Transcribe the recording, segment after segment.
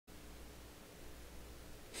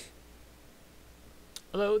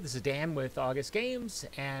Hello, this is Dan with August Games,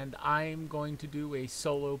 and I'm going to do a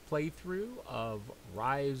solo playthrough of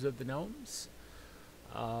Rise of the Gnomes.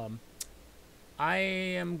 Um, I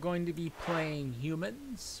am going to be playing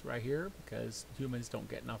humans right here because humans don't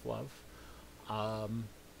get enough love. Um,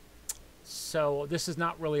 so this is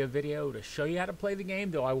not really a video to show you how to play the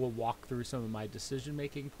game, though I will walk through some of my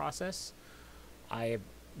decision-making process. I have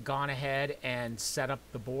gone ahead and set up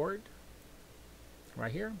the board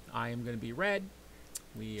right here. I am going to be red.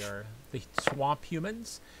 We are the swamp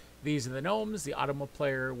humans. These are the gnomes, the Automa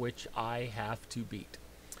player, which I have to beat.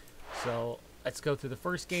 So let's go through the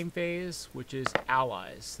first game phase, which is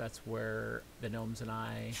allies. That's where the gnomes and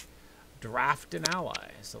I draft an ally.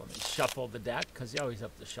 So let me shuffle the deck, because you always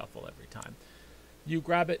have to shuffle every time. You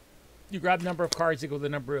grab it. You grab number of cards equal to the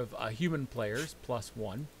number of human players, plus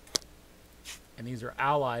 1. And these are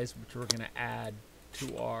allies, which we're going to add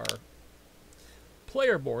to our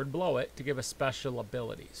player board below it to give us special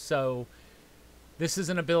abilities. So this is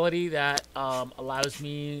an ability that allows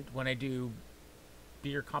me, when I do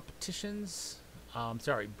beer competitions,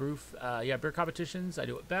 beer competitions, I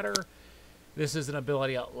do it better. This is an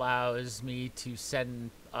ability that allows me to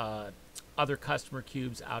send other customer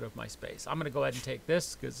cubes out of my space. I'm going to go ahead and take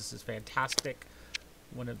this because this is fantastic.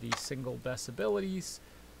 One of the single best abilities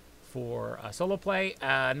for solo play.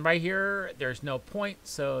 And right here, there's no point,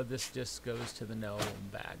 so this just goes to the gnome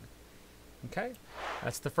bag. Okay,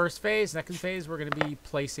 that's the first phase. Second phase, we're going to be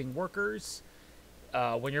placing workers.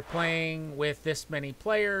 When you're playing with this many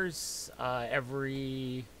players,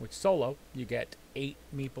 which solo, you get 8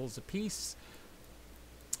 meeples apiece.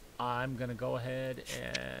 I'm going to go ahead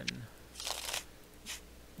and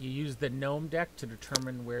you use the gnome deck to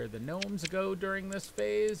determine where the gnomes go during this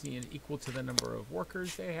phase. Equal to the number of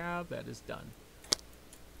workers they have. That is done.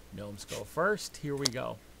 Gnomes go first. Here we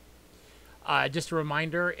go. Just a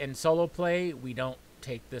reminder, in solo play, we don't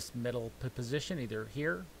take this middle position, either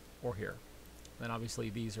here or here. Then obviously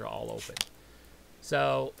these are all open.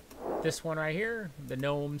 So this one right here, the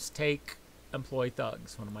gnomes take employ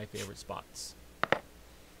thugs, one of my favorite spots.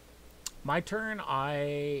 My turn,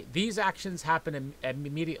 these actions happen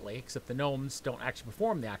immediately, except the gnomes don't actually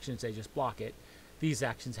perform the actions, they just block it. These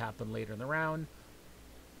actions happen later in the round.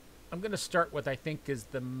 I'm going to start with I think is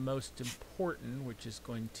the most important, which is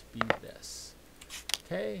going to be this.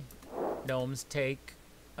 Okay, gnomes take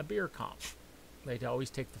a beer comp. They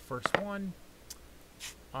always take the first one.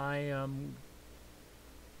 I am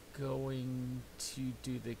going to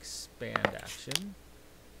do the expand action.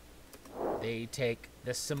 They take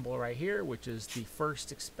this symbol right here, which is the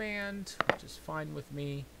first expand, which is fine with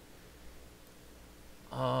me.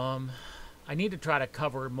 I need to try to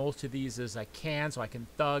cover most of these as I can, so I can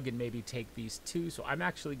thug and maybe take these 2. So I'm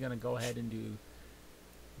actually going to go ahead and do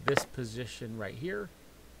this position right here.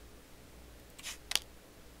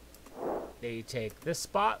 They take this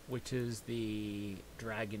spot, which is the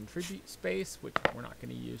dragon tribute space, which we're not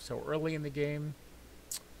going to use so early in the game.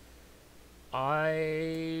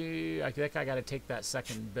 I think I got to take that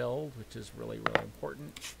second build, which is really, really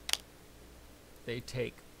important. They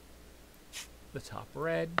take the top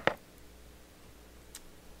red.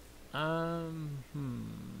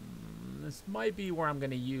 This might be where I'm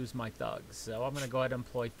going to use my thugs. So I'm going to go ahead and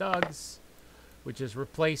employ thugs, which is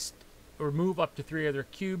remove up to 3 other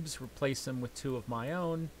cubes, replace them with 2 of my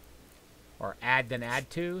own, or add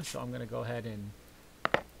 2. So I'm going to go ahead and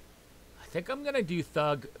I think I'm going to do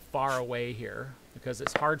thug far away here because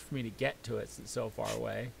it's hard for me to get to it since it's so far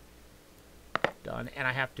away. Done. And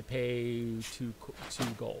I have to pay 2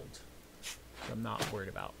 gold. So I'm not worried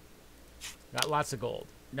about. Got lots of gold.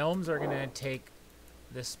 Gnomes are going to take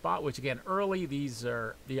this spot, which again, early,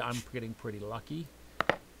 I'm getting pretty lucky.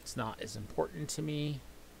 It's not as important to me.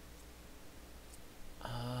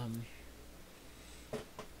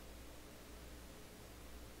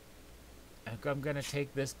 I'm going to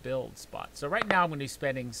take this build spot. So right now I'm going to be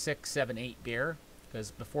spending 6, 7, 8 beer.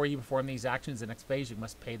 Because before you perform these actions, the next phase, you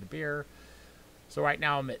must pay the beer. So right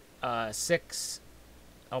now I'm at 6.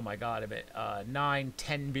 Oh my god, I'm at 9,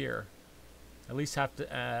 10 beer. At least have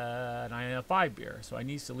to, and I have 5 beer. So I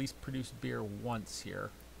need to at least produce beer once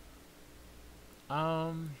here.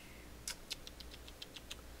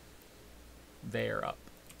 They're up.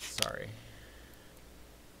 Sorry.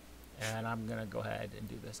 And I'm going to go ahead and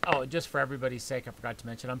do this. Oh, just for everybody's sake, I forgot to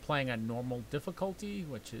mention, I'm playing on normal difficulty,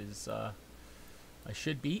 which is, I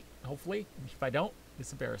should beat, hopefully. If I don't,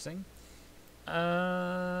 it's embarrassing.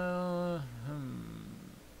 I'm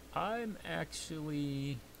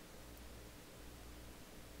actually...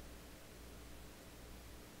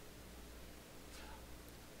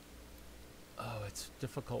 Oh, it's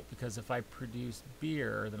difficult because if I produce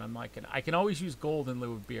beer, then I'm like, I can always use gold in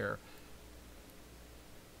lieu of beer.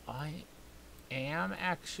 I am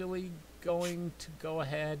actually going to go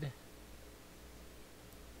ahead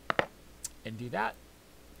and do that.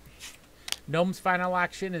 Gnomes' final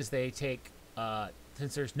action is they take,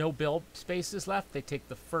 since there's no build spaces left, they take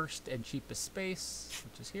the first and cheapest space,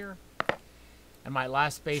 which is here. And my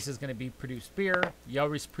last space is going to be produce beer. You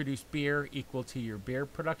always produce beer equal to your beer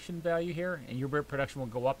production value here. And your beer production will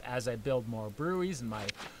go up as I build more breweries in my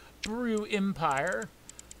brew empire.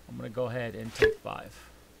 I'm going to go ahead and take 5.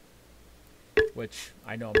 Which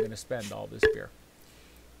I know I'm going to spend all this beer.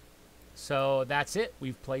 So that's it.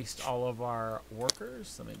 We've placed all of our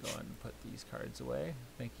workers. Let me go ahead and put these cards away.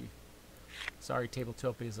 Thank you. Sorry,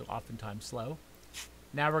 Tabletopia is oftentimes slow.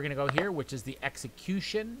 Now we're going to go here, which is the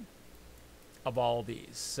execution of all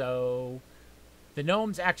these. So the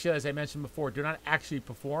gnomes actually, as I mentioned before, do not actually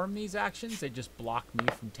perform these actions. They just block me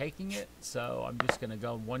from taking it. So I'm just going to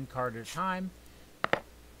go one card at a time.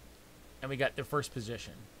 And we got the first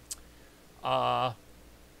position. I'm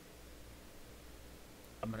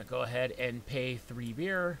going to go ahead and pay 3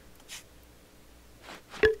 beer.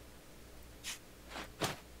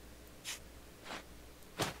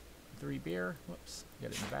 Whoops,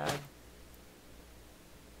 get it in the bag.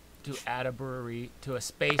 To add a brewery to a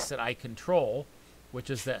space that I control,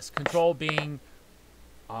 which is this. Control being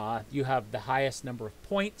you have the highest number of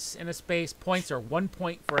points in a space. Points are 1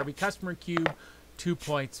 point for every customer cube, 2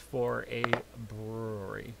 points for a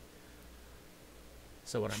brewery.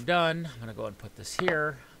 So when I'm done, I'm going to go and put this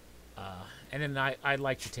here. And then I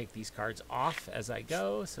like to take these cards off as I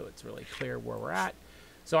go, so it's really clear where we're at.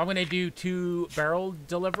 So I'm going to do 2 barrel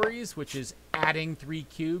deliveries, which is adding 3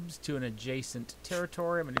 cubes to an adjacent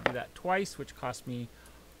territory. I'm going to do that twice, which cost me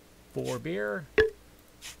 4 beer.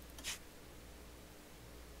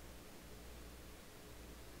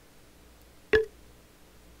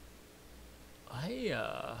 I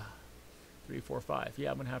 3, 4, 5.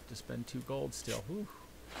 Yeah, I'm going to have to spend 2 gold still. Whew.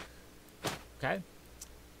 Okay.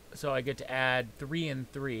 So I get to add 3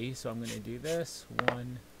 and 3. So I'm going to do this.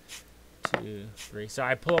 1, 2, 3. So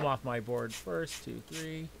I pull them off my board first. 2,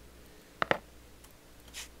 3.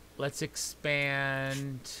 Let's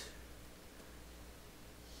expand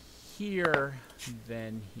here,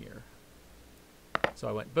 then here. So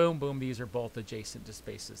I went boom, boom. These are both adjacent to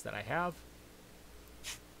spaces that I have.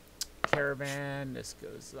 Caravan. This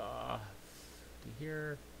goes off to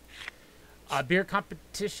here. Beer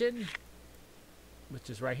competition, which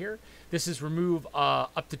is right here. This is remove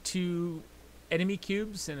up to 2 enemy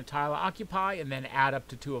cubes in a tile I occupy, and then add up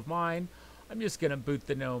to 2 of mine. I'm just going to boot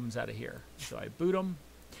the gnomes out of here. So I boot them.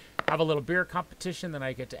 Have a little beer competition, then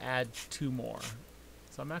I get to add 2 more.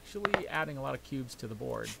 So I'm actually adding a lot of cubes to the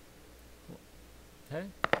board. Okay.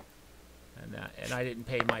 And I didn't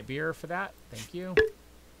pay my beer for that. Thank you.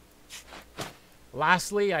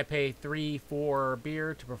 Lastly, I pay 3 for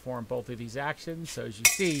beer to perform both of these actions. So as you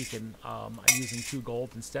see, you can I'm using 2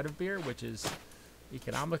 gold instead of beer, which is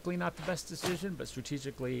economically not the best decision, but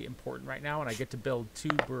strategically important right now. And I get to build 2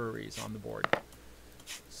 breweries on the board.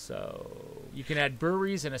 So you can add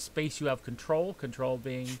breweries in a space you have control. Control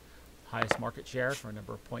being highest market share for a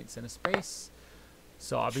number of points in a space.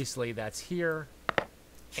 So obviously that's here.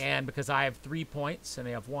 And because I have 3 points and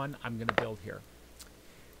they have 1, I'm going to build here.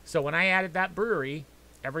 So when I added that brewery,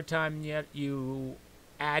 every time you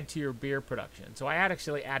add to your beer production. So I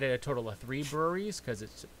actually added a total of 3 breweries because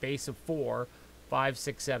it's a base of 4, 5,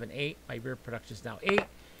 6, 7, 8. My beer production is now 8.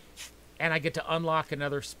 And I get to unlock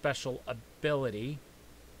another special ability.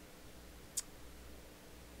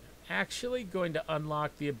 I'm actually going to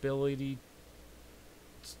unlock the ability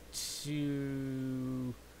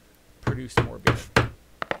to produce more beer.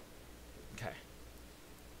 Okay.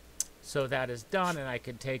 So that is done, and I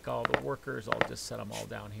can take all the workers. I'll just set them all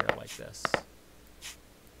down here like this.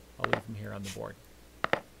 I'll leave them here on the board.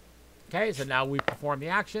 Okay, so now we perform the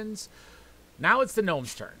actions. Now it's the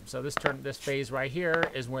gnomes' turn. So this phase right here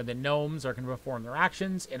is where the gnomes are going to perform their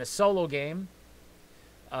actions. In a solo game,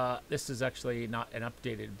 this is actually not an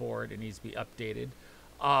updated board. It needs to be updated.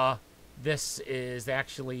 This is, they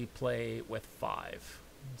actually play with 5.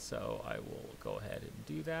 So I will go ahead and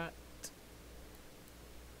do that.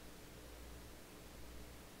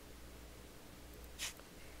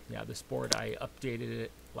 Yeah, this board, I updated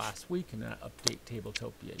it last week and not update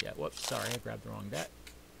Tabletopia yet. Whoops, sorry, I grabbed the wrong deck.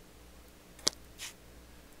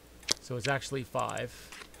 So it's actually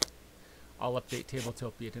 5. I'll update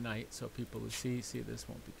Tabletopia tonight so people who see this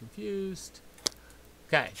won't be confused.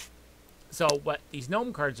 Okay. So what these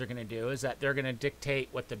gnome cards are going to do is that they're going to dictate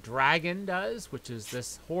what the dragon does, which is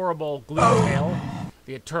this horrible glue tail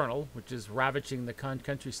the Eternal, which is ravaging the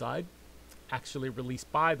countryside, actually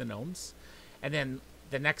released by the gnomes. And then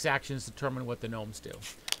the next actions determine what the gnomes do.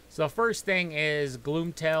 So the first thing is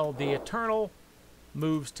Gloomtail the Eternal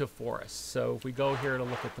moves to forest. So if we go here to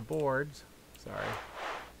look at the board, sorry.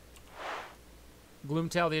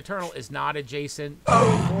 Gloomtail the Eternal is not adjacent to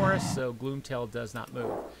the forest, so Gloomtail does not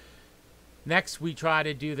move. Next, we try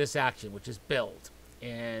to do this action, which is build.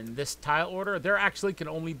 In this tile order, they actually can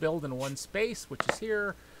only build in one space, which is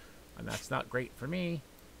here, and that's not great for me.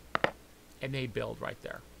 And they build right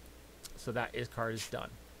there. So that card is done.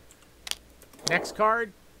 Next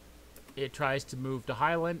card, it tries to move to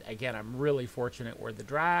Highland. Again, I'm really fortunate where the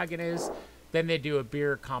dragon is. Then they do a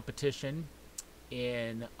beer competition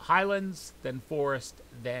in Highlands, then Forest,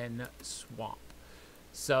 then Swamp.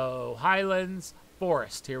 So Highlands,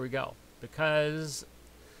 Forest, here we go. Because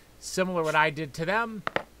similar what I did to them,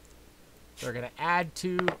 they're going to add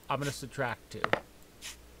 2, I'm going to subtract 2.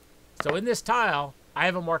 So in this tile, I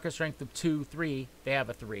have a marker strength of 2, 3. They have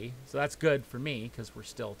a 3. So that's good for me because we're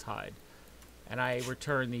still tied. And I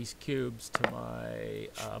return these cubes to my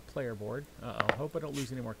player board. Uh-oh, hope I don't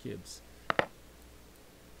lose any more cubes.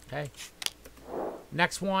 Okay.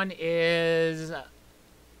 Next one is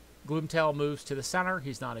Gloomtail moves to the center.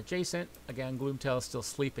 He's not adjacent. Again, Gloomtail is still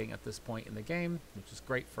sleeping at this point in the game, which is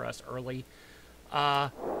great for us early.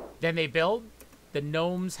 Then they build. The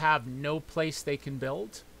gnomes have no place they can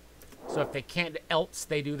build. So if they can't else,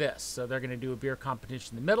 they do this. So they're going to do a beer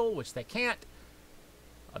competition in the middle, which they can't.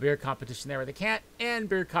 A beer competition there where they can't. And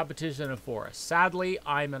beer competition in a forest. Sadly,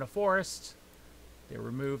 I'm in a forest. They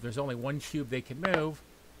remove. There's only 1 cube they can move.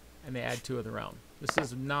 And they add 2 of their own. This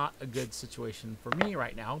is not a good situation for me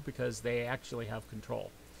right now because they actually have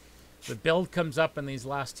control. If the build comes up in these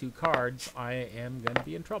last 2 cards, I am going to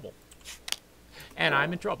be in trouble. And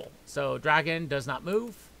I'm in trouble. So dragon does not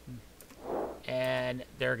move. And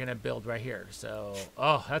they're going to build right here. So,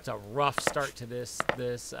 oh, that's a rough start to this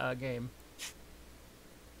game.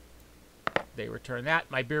 They return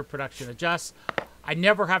that. My beer production adjusts. I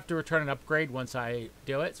never have to return an upgrade once I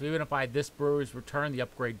do it. So even if I had this brewer's return, the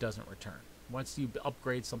upgrade doesn't return. Once you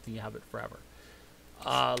upgrade something, you have it forever.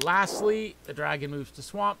 Lastly, the dragon moves to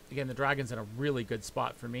swamp. Again, the dragon's in a really good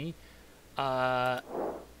spot for me.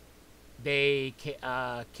 They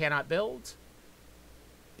cannot build.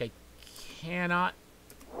 They cannot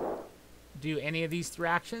do any of these 3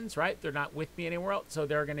 actions, right? They're not with me anywhere else. So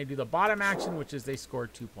they're going to do the bottom action, which is they score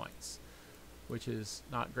 2 points, which is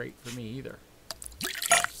not great for me either.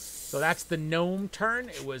 So that's the gnome turn.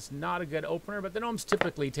 It was not a good opener, but the gnomes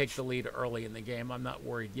typically take the lead early in the game. I'm not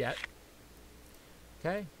worried yet.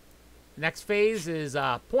 Okay. Next phase is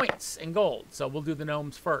points and gold. So we'll do the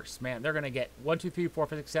gnomes first. Man, they're going to get 1, 2, 3, 4,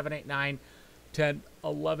 5, 6, 7, 8, 9, 10,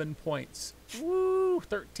 11 points. Woo,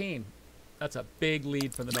 13. That's a big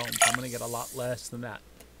lead for the gnomes. I'm going to get a lot less than that.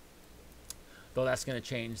 Though that's going to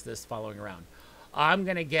change this following round. I'm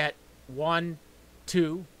going to get 1,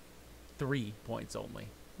 2, 3 points only.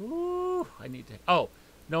 Ooh, I need to... Oh,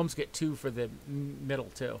 gnomes get 2 for the middle,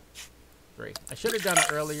 too. 3. I should have done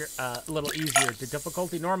it earlier, a little easier. The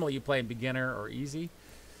difficulty, normally you play in beginner or easy.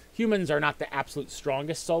 Humans are not the absolute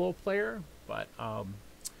strongest solo player, but I'm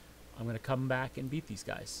going to come back and beat these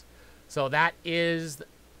guys. So that is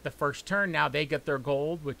the first turn. Now they get their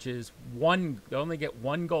gold, which is 1. They only get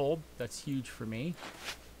 1 gold. That's huge for me.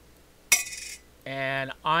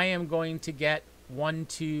 And I am going to get 1,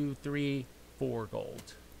 2, 3, 4 gold.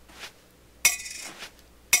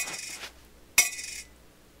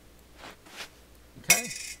 Okay.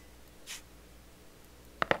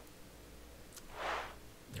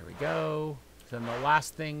 There we go. Then the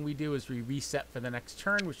last thing we do is we reset for the next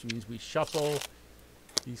turn, which means we shuffle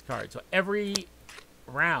these cards. So every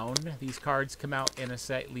round, these cards come out in a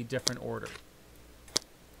slightly different order.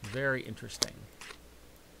 Very interesting.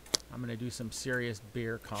 I'm going to do some serious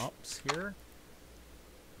beer comps here.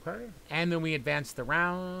 Okay. And then we advance the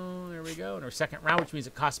round. There we go. In our second round, which means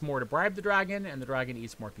it costs more to bribe the dragon, and the dragon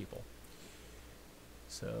eats more people.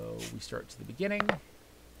 So we start to the beginning.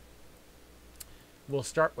 We'll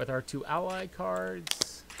start with our 2 ally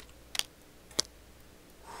cards.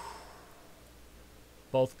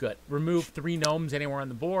 Both good. Remove 3 gnomes anywhere on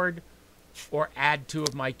the board, or add 2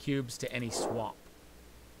 of my cubes to any swamp.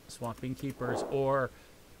 Swamping keepers, or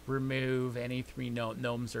remove any 3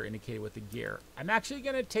 gnomes are indicated with the gear. I'm actually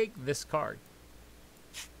going to take this card.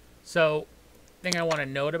 So, thing I want to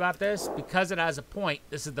note about this, because it has a point,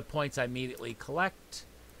 this is the points I immediately collect.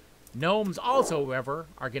 Gnomes also, however,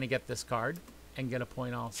 are going to get this card and get a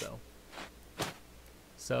point also.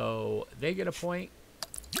 So, they get a point,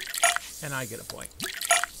 and I get a point.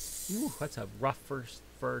 Ooh, that's a rough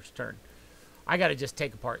first turn. I gotta just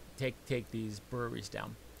take these breweries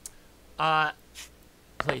down.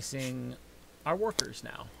 Placing our workers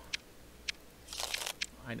now.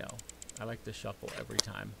 I know. I like to shuffle every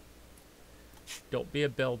time. Don't be a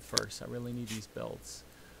build first. I really need these builds.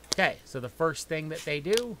 Okay, so the first thing that they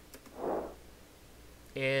do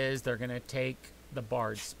is they're going to take the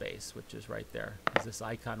bard space, which is right there. Because this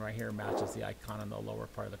icon right here matches the icon on the lower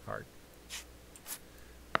part of the card.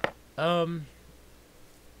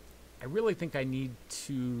 I really think I need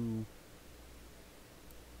to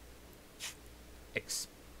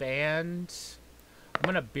expand. I'm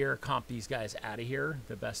going to beer comp these guys out of here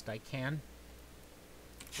the best I can.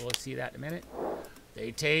 We'll see that in a minute.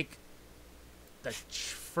 They take the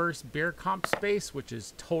first beer comp space, which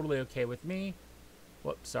is totally okay with me.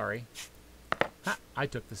 Whoops, sorry. Ha, I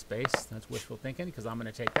took the space. That's wishful thinking because I'm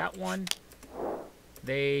going to take that one.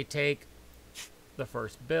 They take the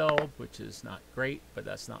first build, which is not great, but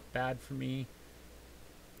that's not bad for me.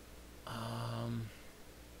 I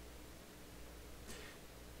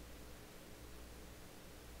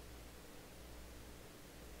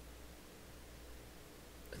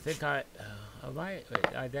think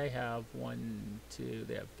they have 1, 2,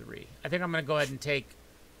 they have 3. I think I'm going to go ahead and take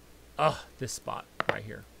this spot right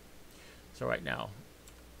here. So right now.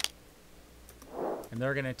 And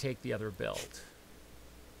they're going to take the other build.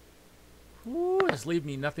 Ooh, just leave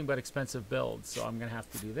me nothing but expensive builds. So I'm going to have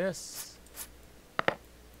to do this.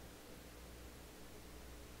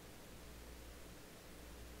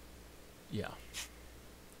 Yeah.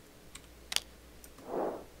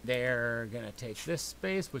 They're going to take this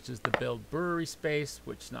space, which is the build brewery space,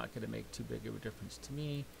 which is not going to make too big of a difference to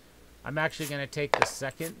me. I'm actually going to take the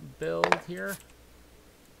second build here.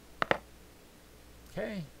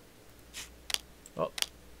 Okay. Oh,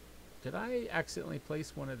 did I accidentally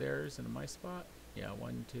place one of theirs in my spot? Yeah,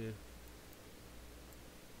 1, 2.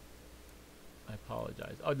 I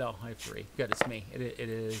apologize. Oh, no, I have 3. Good, it's me. It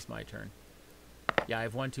is my turn. Yeah, I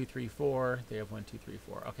have 1, 2, 3, 4. They have 1, 2, 3,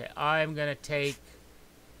 4. Okay, I'm going to take...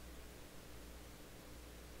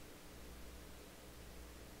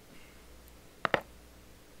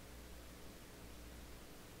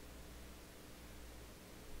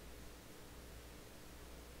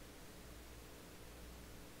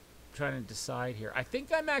 trying to decide here. I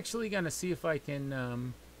think I'm actually going to see if I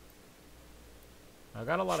can... I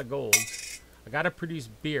got a lot of gold. I got to produce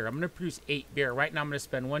beer. I'm going to produce 8 beer. Right now I'm going to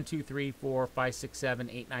spend 1, 2, 3, 4, 5, 6, 7,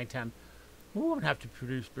 8, 9, 10. Ooh, I'm going to have to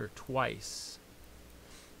produce beer twice.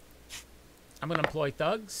 I'm going to employ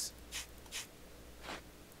thugs.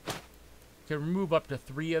 Can remove up to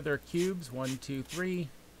 3 of their cubes. 1, 2, 3.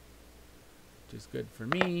 Which is good for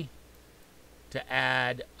me. To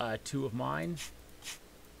add 2 of mine.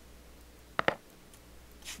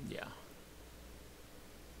 Yeah.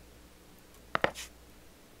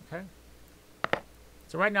 Okay.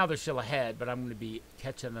 So right now they're still ahead, but I'm going to be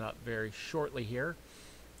catching them up very shortly here.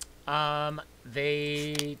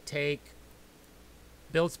 They take...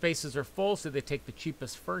 Build spaces are full, so they take the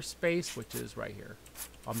cheapest first space, which is right here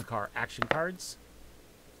on the action cards.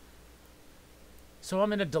 So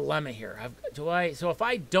I'm in a dilemma here. So if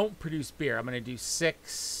I don't produce beer, I'm going to do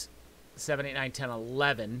 6, 7, 8, 9, 10,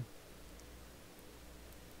 11...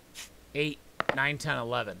 8, 9, 10,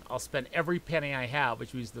 11. I'll spend every penny I have,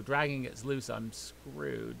 which means the dragon gets loose. I'm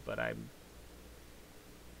screwed, but I'm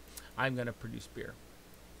going to produce beer.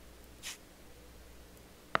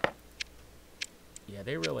 Yeah,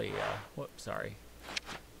 they really, whoops, sorry.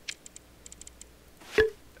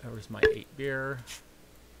 There's my 8 beer.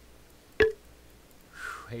 Whew,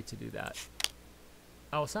 hate to do that.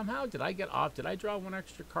 Oh, somehow, did I get off? Did I draw 1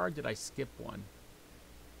 extra card? Did I skip one?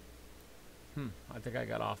 I think I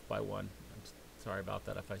got off by 1. I'm sorry about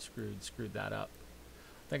that if I screwed that up.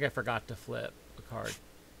 I think I forgot to flip a card.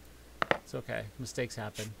 It's okay. Mistakes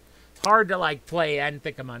happen. It's hard to, like, play and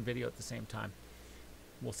think I'm on video at the same time.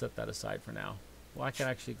 We'll set that aside for now. Well, I can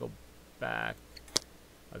actually go back.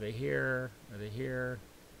 Are they here? Are they here?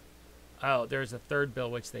 Oh, there's a third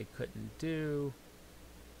bill which they couldn't do.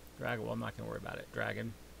 Dragon. Well, I'm not going to worry about it.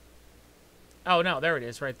 Dragon. Oh, no. There it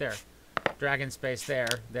is right there. Dragon space there.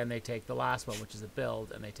 Then they take the last one, which is a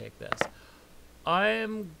build, and they take this.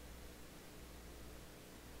 I'm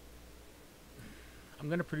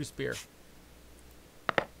going to produce beer,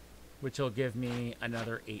 which will give me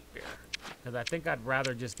another 8 beer. Because I think I'd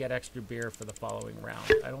rather just get extra beer for the following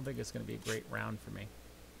round. I don't think it's going to be a great round for me.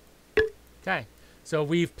 Okay. So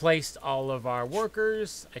we've placed all of our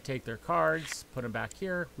workers. I take their cards, put them back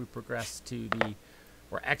here. We progress to the...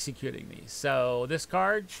 We're executing these. So this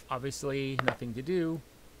card, obviously nothing to do.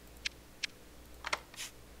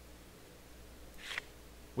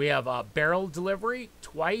 We have a barrel delivery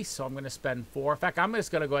twice, so I'm going to spend 4. In fact, I'm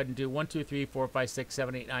just going to go ahead and do 1, 2, 3, 4, 5, 6,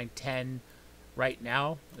 7, 8, 9, 10 right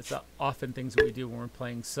now. It's often things that we do when we're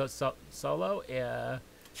playing solo.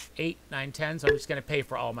 8, 9, 10, so I'm just going to pay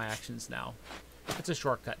for all my actions now. It's a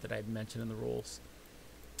shortcut that I'd mentioned in the rules.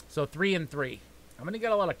 So 3 and 3. I'm going to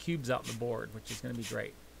get a lot of cubes out on the board, which is going to be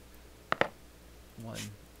great. 1,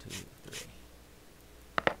 2, 3.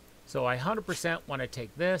 So I 100% want to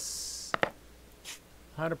take this.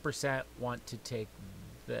 100% want to take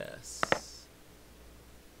this.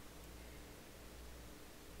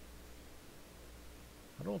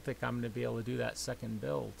 I don't think I'm going to be able to do that second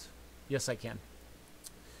build. Yes, I can.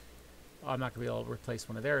 I'm not going to be able to replace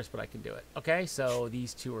one of theirs, but I can do it. Okay, so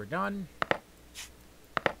these two are done.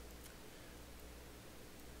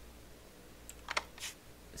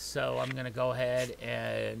 So I'm going to go ahead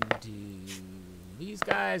and do... These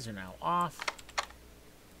guys are now off.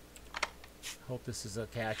 Hope this is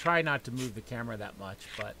okay. I try not to move the camera that much,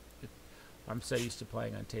 but I'm so used to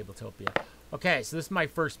playing on Tabletopia. Okay, so this is my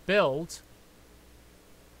first build.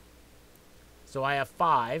 So I have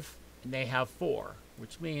 5, and they have 4,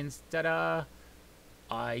 which means, ta-da,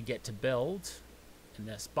 I get to build in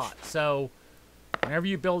this spot. So whenever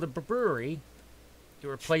you build a brewery, you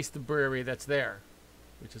replace the brewery that's there,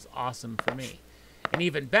 which is awesome for me. And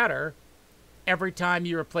even better, every time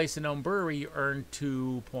you replace a gnome brewery, you earn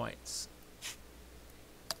 2 points.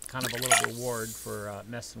 Kind of a little reward for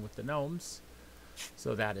messing with the gnomes.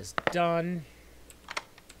 So that is done.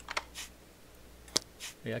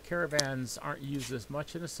 Yeah, caravans aren't used as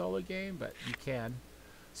much in a solo game, but you can.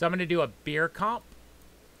 So I'm going to do a beer comp,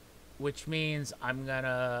 which means I'm going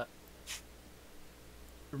to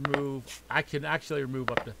remove... I can actually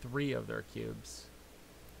remove up to 3 of their cubes.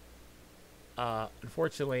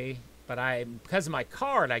 Unfortunately, but because of my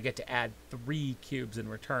card, I get to add 3 cubes in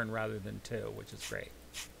return rather than 2, which is great.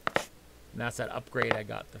 And that's that upgrade I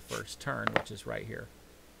got the first turn, which is right here.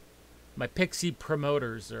 My Pixie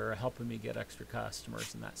promoters are helping me get extra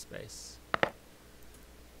customers in that space.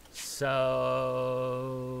 So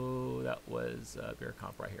that was beer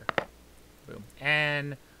comp right here. Boom.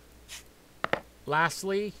 And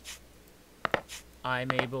lastly,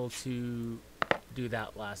 I'm able to do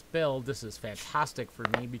that last build. This is fantastic for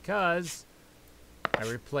me because I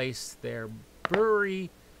replace their brewery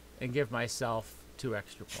and give myself 2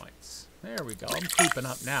 extra points. There we go. I'm creeping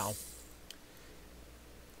up now.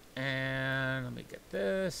 And let me get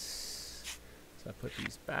this. So I put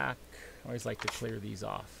these back. I always like to clear these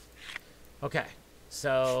off. Okay.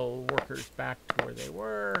 So workers back to where they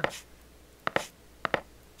were.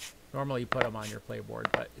 Normally you put them on your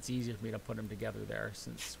playboard, but it's easier for me to put them together there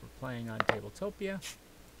since we're playing on Tabletopia.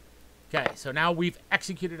 Okay, so now we've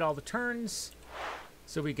executed all the turns.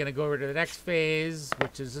 So we're going to go over to the next phase,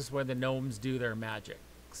 which is this where the gnomes do their magic.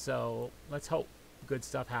 So let's hope good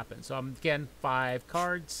stuff happens. So I'm, again, 5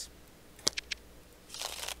 cards.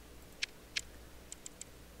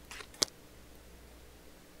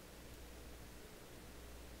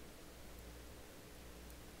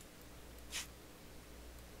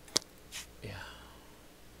 Yeah.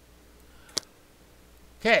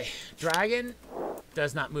 Okay, dragon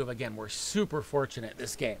does not move again. We're super fortunate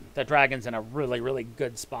this game. The dragon's in a really, really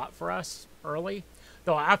good spot for us early.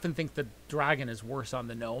 Though I often think the dragon is worse on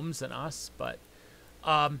the gnomes than us, but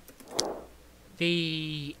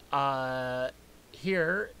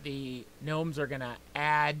here the gnomes are going to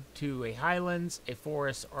add to a highlands, a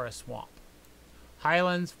forest, or a swamp.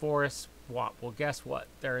 Highlands, forest, swamp. Well, guess what?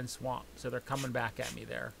 They're in swamp, so they're coming back at me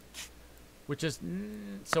there. Which is,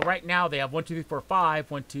 so right now they have 1, 2, 3, 4, 5.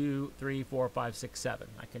 1, 2, 3, 4, 5, 6, 7.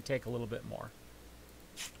 I can take a little bit more.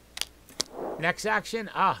 Next action,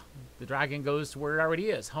 the dragon goes to where it already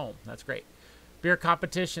is, home. That's great. Beer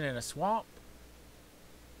competition in a swamp.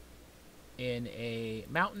 In a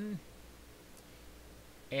mountain.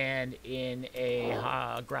 And in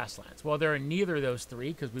a grasslands. Well, they're in neither of those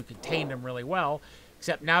 3 because we've contained them really well.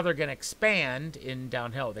 Except now they're going to expand in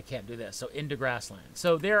downhill. They can't do this. So into grasslands.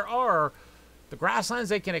 So there are the grasslands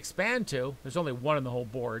they can expand to. There's only one on the whole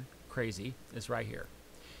board. Crazy. Is right here.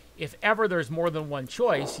 If ever there's more than one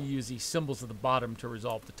choice, you use these symbols at the bottom to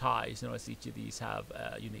resolve the ties. Notice each of these have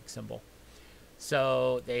a unique symbol.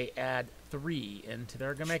 So they add 3 into.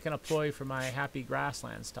 They're going to make an employee for my happy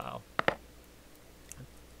grassland style.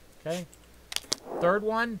 Okay. Third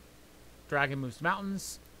one, dragon moves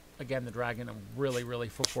mountains. Again, the dragon, I'm really, really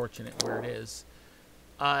fortunate where it is.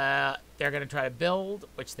 They're going to try to build,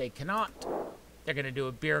 which they cannot. They're going to do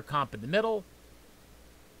a beer comp in the middle.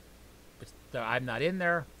 Which I'm not in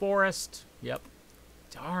there. Forest. Yep.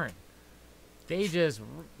 Darn. They just,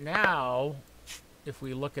 now, if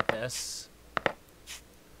we look at this,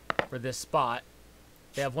 for this spot.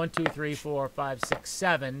 They have 1, 2, 3, 4, 5, 6,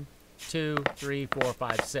 7. 2, 3, 4,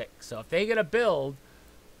 5, 6. So if they get a build,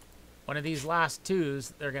 one of these last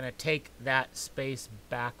twos, they're going to take that space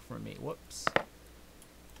back from me. Whoops.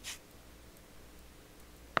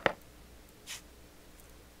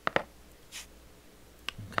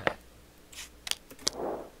 Okay.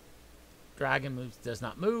 Dragon moves, does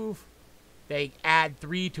not move. They add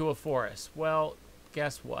 3 to a forest. Well,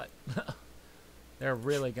 guess what? They're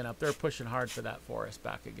really going to... They're pushing hard for that forest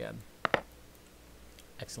back again.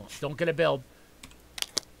 Excellent. Don't get a build.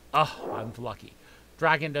 Oh, I'm lucky.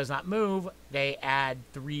 Dragon does not move. They add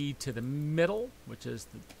 3 to the middle, which is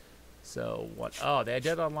the... So, what... Oh, they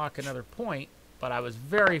did unlock another point, but I was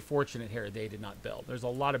very fortunate here they did not build. There's a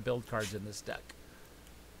lot of build cards in this deck.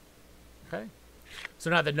 Okay. So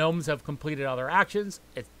now the gnomes have completed all their actions.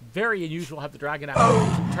 It's very unusual to have the dragon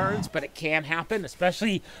out 2 turns, but it can happen,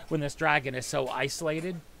 especially when this dragon is so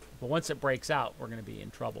isolated. But once it breaks out, we're going to be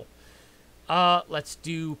in trouble. Let's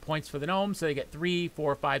do points for the gnomes. So they get 3,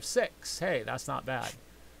 4, 5, 6. Hey, that's not bad.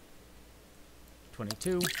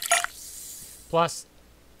 22. Plus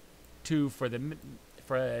 2 for the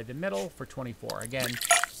middle for 24. Again,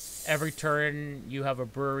 every turn you have a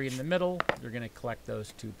brewery in the middle, you're going to collect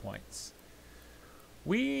those 2 points.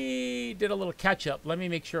 We did a little catch up. Let me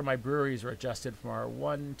make sure my breweries are adjusted from our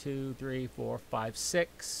 1, 2, 3, 4, 5,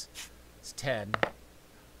 6. It's 10.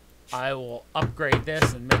 I will upgrade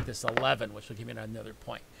this and make this 11, which will give me another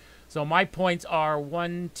point. So my points are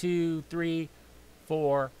 1, 2, 3,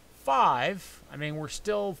 4, 5. I mean, we're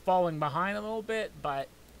still falling behind a little bit, but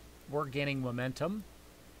we're gaining momentum.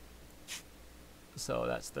 So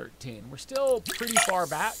that's 13. We're still pretty far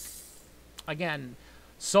back. Again,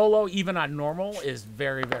 solo, even on normal, is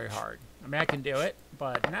very, very hard. I mean, I can do it,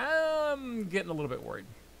 but now I'm getting a little bit worried.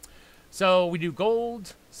 So we do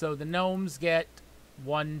gold. So the gnomes get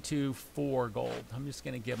 1, 2, 4 gold. I'm just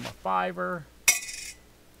going to give them a 5-er.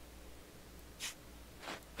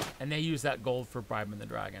 And they use that gold for bribing the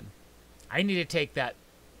dragon. I need to take that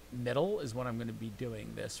middle is what I'm going to be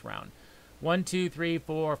doing this round. 1, 2, 3,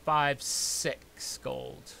 4, 5, 6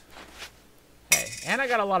 gold. Hey, and I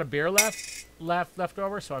got a lot of beer left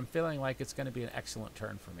over, so I'm feeling like it's going to be an excellent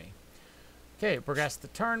turn for me. Okay, progress the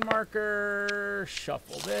turn marker.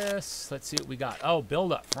 Shuffle this. Let's see what we got. Oh,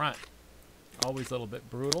 build up front. Always a little bit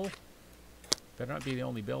brutal. Better not be the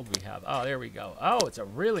only build we have. Oh, there we go. Oh, it's a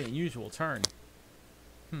really unusual turn.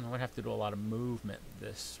 I'm going to have to do a lot of movement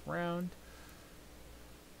this round.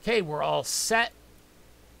 Okay, we're all set.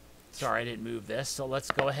 Sorry, I didn't move this. So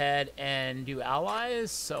let's go ahead and do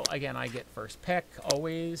allies. So again, I get first pick,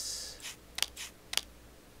 always.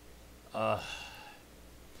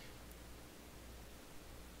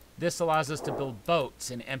 This allows us to build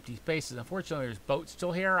boats in empty spaces. Unfortunately, there's boats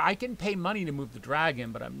still here. I can pay money to move the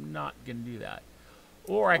dragon, but I'm not going to do that.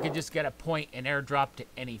 Or I could just get a point and airdrop to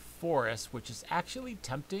any forest, which is actually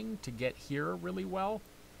tempting to get here really well.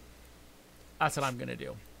 That's what I'm going to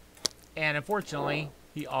do. And unfortunately,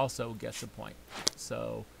 he also gets a point.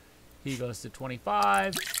 So he goes to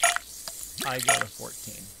 25. I go to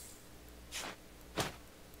 14.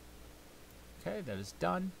 Okay, that is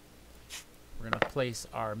done. We're going to place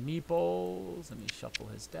our meeples. Let me shuffle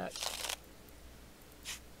his deck.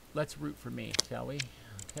 Let's root for me, shall we?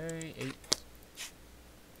 Okay, 8.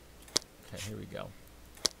 Okay, here we go.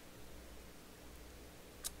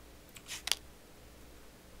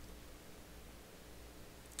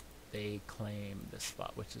 They claim this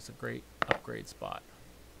spot, which is a great upgrade spot.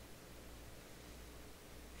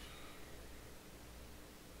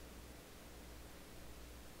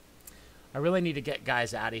 I really need to get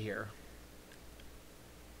guys out of here.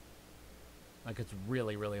 Like, it's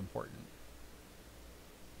really, really important.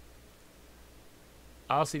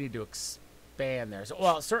 I also need to expand there. So,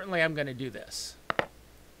 well, certainly I'm going to do this.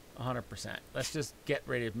 100%. Let's just get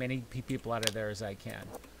rid of as many people out of there as I can.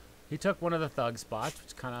 He took one of the thug spots,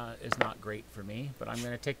 which kind of is not great for me. But I'm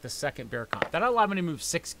going to take the second bear comp. That'll allow me to move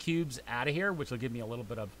 6 cubes out of here, which will give me a little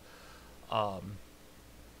bit of...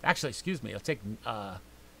 actually, excuse me. I'll take...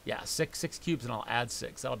 yeah, six cubes, and I'll add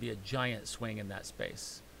 6. That'll be a giant swing in that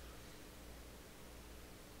space.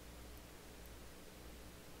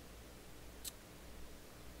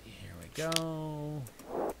 Here we go.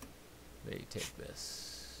 They take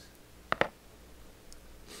this. So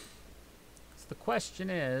the question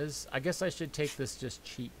is, I guess I should take this just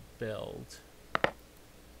cheap build.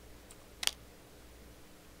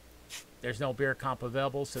 There's no beer comp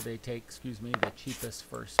available, so they take, excuse me, the cheapest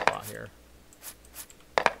first spot here.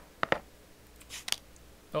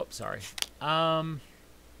 Oh, sorry. I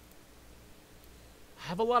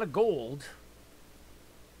have a lot of gold.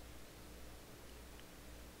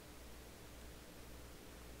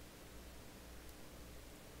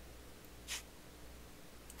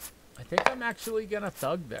 think I'm actually going to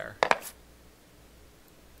thug there.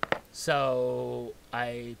 So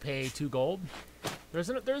I pay 2 gold. There's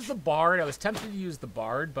the Bard. I was tempted to use the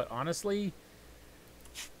Bard, but honestly,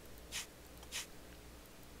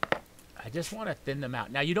 I just want to thin them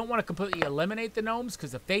out. Now, you don't want to completely eliminate the gnomes,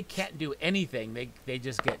 because if they can't do anything, they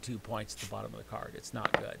just get 2 points at the bottom of the card. It's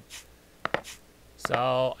not good.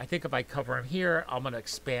 So I think if I cover them here, I'm going to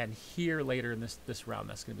expand here later in this round.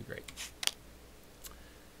 That's going to be great.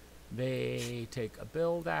 They take a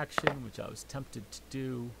build action, which I was tempted to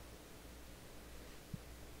do.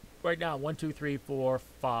 Right now, 1, 2, 3, 4,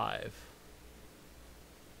 5.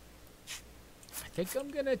 I think I'm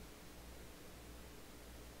going to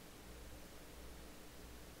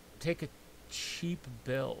take a cheap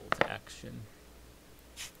build action.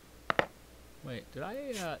 Wait, did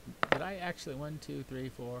I actually 1, 2, 3,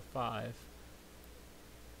 4, 5?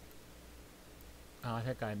 Oh, I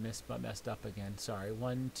think I messed up again. Sorry.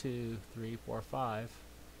 1, 2, 3, 4, 5.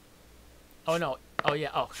 Oh no. Oh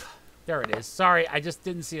yeah. Oh, there it is. Sorry, I just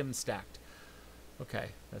didn't see them stacked. Okay,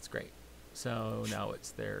 that's great. So now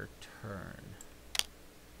it's their turn.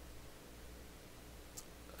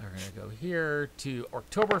 We're gonna go here to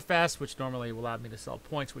Oktoberfest, which normally will allow me to sell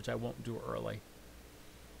points, which I won't do early.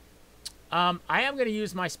 I am going to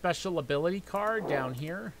use my special ability card down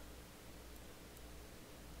here.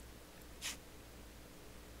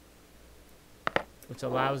 Which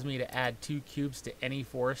allows me to add 2 cubes to any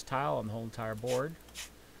forest tile on the whole entire board.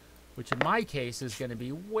 Which in my case is going to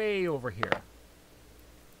be way over here.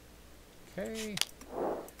 Okay.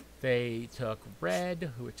 They took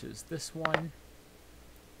red, which is this one.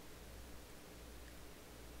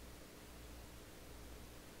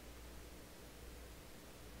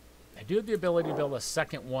 I do have the ability to build a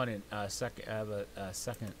second one and a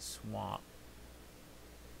second swamp.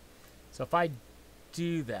 So if I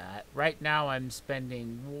do that, right now I'm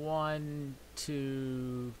spending 1,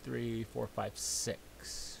 2, 3, 4, 5,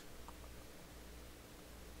 6.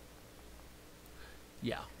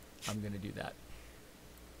 Yeah, I'm gonna do that.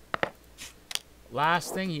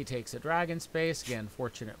 Last thing, he takes a dragon space. Again,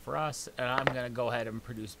 fortunate for us. And I'm gonna go ahead and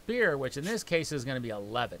produce beer, which in this case is gonna be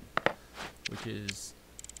 11, which is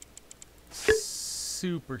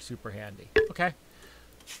super, super handy. Okay.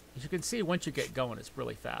 As you can see, once you get going, it's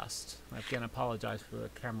really fast. Again, I apologize for the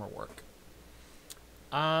camera work.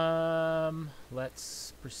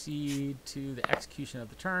 Let's proceed to the execution of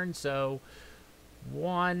the turn. So,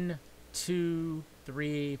 1, 2,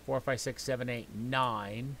 3, 4, 5, 6, 7, 8,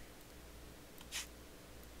 9.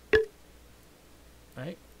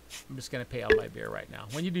 Right? I'm just going to pay out my beer right now.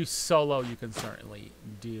 When you do solo, you can certainly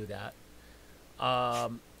do that.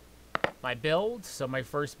 My build, so my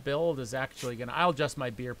first build is actually going to, I'll adjust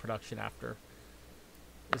my beer production after,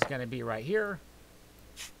 is going to be right here.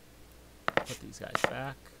 Put these guys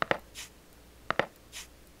back.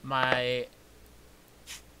 My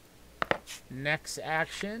next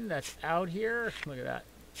action that's out here, look at that.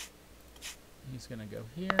 He's going to go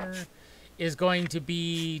here, is going to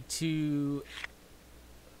be to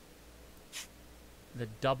the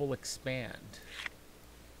double expand.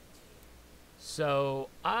 So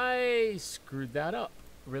I screwed that up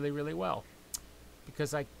really, really well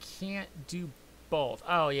because I can't do both.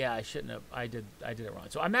 Oh yeah, I shouldn't have. I did it wrong.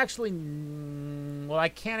 So I'm actually, well, I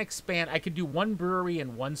can't expand. I could do 1 brewery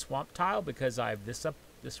and 1 swamp tile because I have this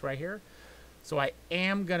right here. So I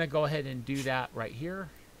am gonna go ahead and do that right here.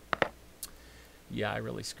 Yeah, I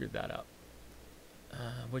really screwed that up.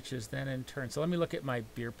 Which is then in turn. So let me look at my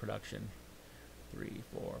beer production. 3,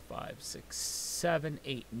 4, 5, 6, 7,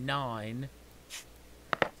 8, 9.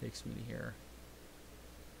 Takes me to here.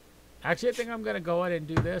 Actually, I think I'm going to go ahead and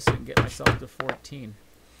do this and get myself to 14.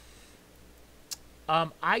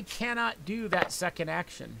 I cannot do that second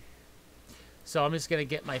action. So I'm just going to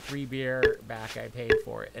get my 3 beer back I paid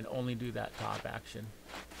for it and only do that top action.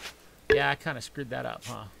 Yeah, I kind of screwed that up,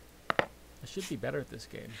 huh? I should be better at this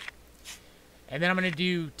game. And then I'm going to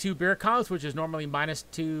do 2 beer counts, which is normally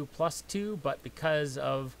 -2, +2. But because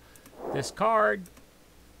of this card,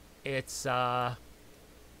 it's...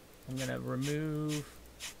 I'm going to remove...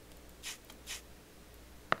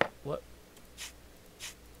 What?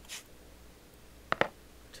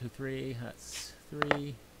 2, 3. That's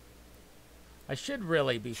 3. I should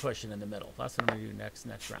really be pushing in the middle. That's what I'm going to do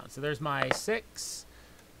next round. So there's my 6.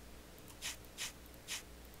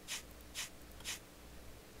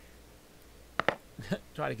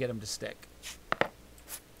 Try to get them to stick.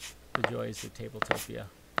 The joys of Tabletopia.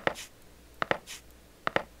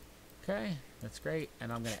 Okay, that's great.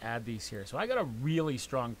 And I'm going to add these here. So I got a really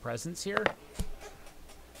strong presence here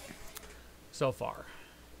so far.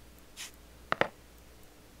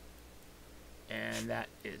 And And that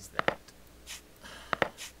is that.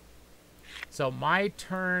 So my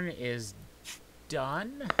turn is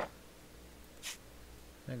done. I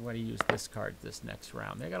think I'm going to use this card this next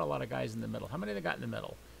round. They got a lot of guys in the middle. How many they got in the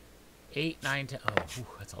middle? 8, 9, 10. Oh, whew,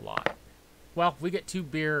 that's a lot. Well, if we get 2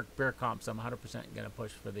 beer comps, I'm 100% going to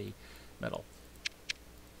push for the middle.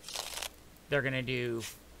 They're going to do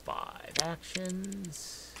 5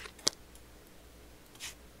 actions.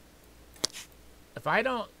 If I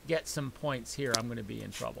don't get some points here, I'm going to be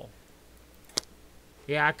in trouble.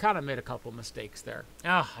 Yeah, I kind of made a couple mistakes there.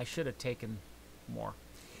 Ah, I should have taken more.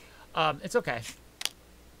 It's okay.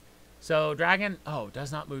 So, dragon, oh,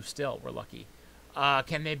 does not move still. We're lucky.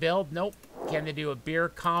 Can they build? Nope. Can they do a beer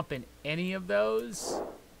comp in any of those?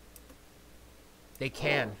 They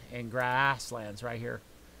can in grasslands right here,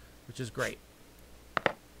 which is great.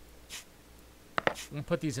 I'm going to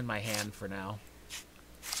put these in my hand for now.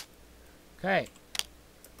 Okay.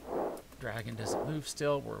 Dragon doesn't move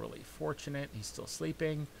still. We're really fortunate. He's still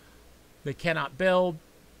sleeping. They cannot build.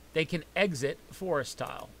 They can exit forest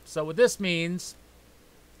tile. So what this means,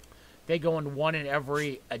 they go into one in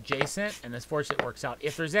every adjacent, and this fortunate works out.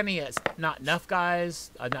 If there's any not enough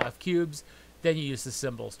guys, enough cubes, then you use the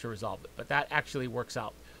symbols to resolve it. But that actually works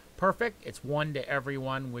out perfect. It's 1 to every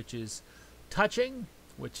one, which is touching,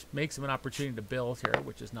 which makes them an opportunity to build here,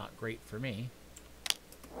 which is not great for me.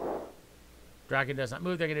 Dragon does not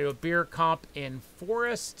move. They're going to do a beer comp in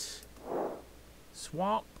forest,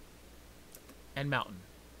 swamp, and mountain.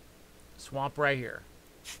 Swamp right here.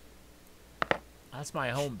 That's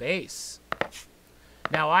my home base.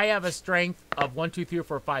 Now, I have a strength of 1, 2, 3,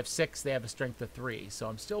 4, 5, 6. They have a strength of 3. So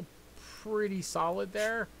I'm still pretty solid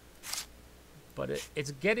there. But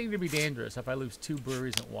it's getting to be dangerous if I lose 2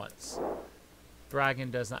 breweries at once.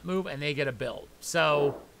 Dragon does not move, and they get a build.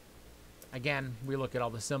 So, again, we look at all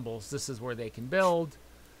the symbols. This is where they can build.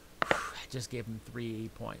 I just gave them 3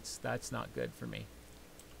 points. That's not good for me.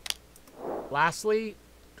 Lastly,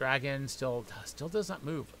 dragon still does not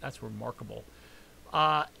move. That's remarkable.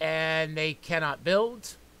 And they cannot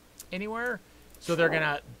build anywhere. So they're going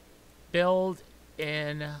to build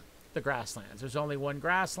in the grasslands. There's only 1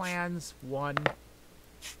 grasslands. 1,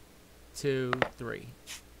 2, 3.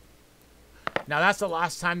 Now, that's the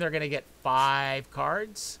last time they're going to get 5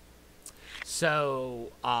 cards.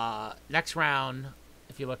 So, next round,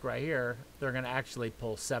 if you look right here, they're going to actually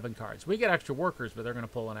pull 7 cards. We get extra workers, but they're going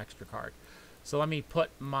to pull an extra card. So, let me put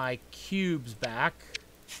my cubes back.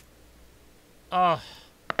 Oh,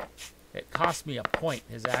 it cost me a point,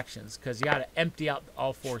 his actions, because you got to empty out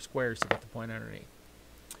all 4 squares to get the point underneath.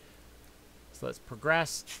 So, let's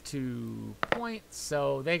progress to points.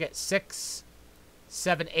 So, they get 6,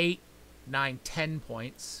 7, 8, 9, 10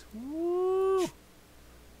 points. Woo!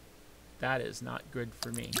 That is not good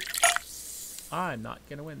for me. I'm not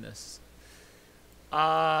going to win this.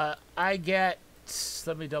 I get,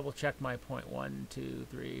 let me double check my point. 1, 2,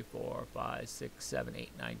 3, 4, 5, 6, 7, 8,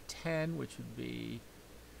 9, 10, which would be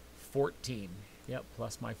 14. Yep,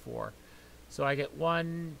 plus my 4. So I get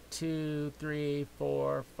 1, 2, 3,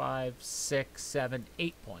 4, 5, 6, 7,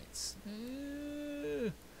 8 points.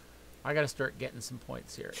 I got to start getting some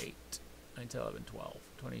points here. 8, 9, 10, 11, 12,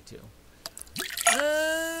 22.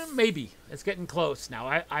 Maybe. It's getting close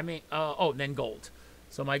now. I mean, oh, and then gold.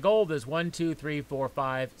 So my gold is 1, 2, 3, 4,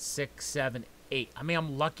 5, 6, 7, 8. I mean,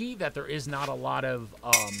 I'm lucky that there is not a lot of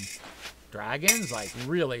dragons. Like,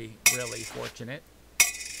 really, really fortunate.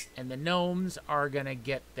 And the gnomes are going to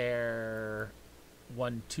get their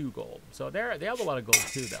 1, 2 gold. So they have a lot of gold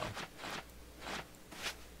too, though.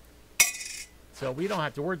 So we don't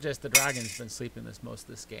have to. We're just, the dragon's been sleeping most of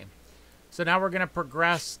this game. So now we're going to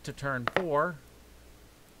progress to turn 4.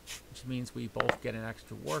 Which means we both get an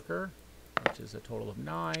extra worker, which is a total of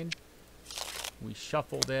 9. We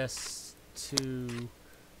shuffle this 2,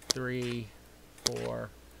 3, 4,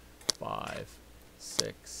 5,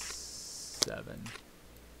 6, 7,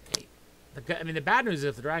 8. I mean, the bad news is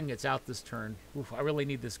if the dragon gets out this turn, oof, I really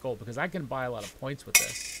need this gold because I can buy a lot of points with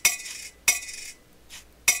this.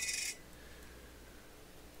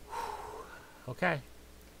 Okay.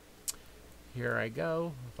 Here I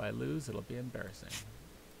go. If I lose, it'll be embarrassing.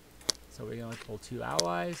 So we're going to pull 2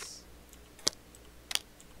 allies.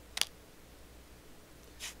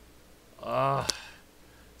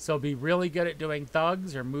 So be really good at doing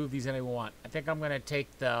thugs or move these any we want. I think I'm going to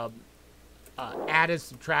take the add and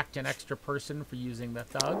subtract an extra person for using the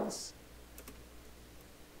thugs.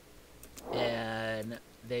 And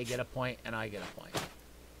they get a point and I get a point.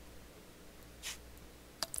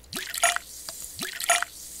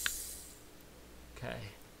 Okay.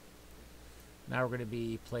 Now we're going to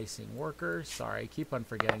be placing workers. Sorry, I keep on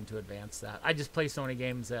forgetting to advance that. I just play so many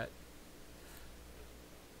games that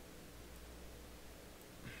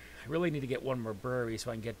I really need to get one more brewery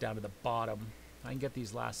so I can get down to the bottom. I can get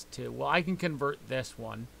these last two. Well, I can convert this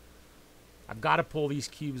one. I've got to pull these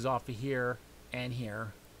cubes off of here and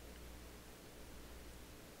here.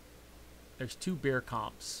 There's 2 beer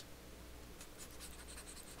comps.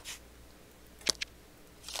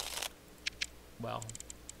 Well,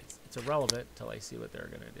 it's irrelevant until I see what they're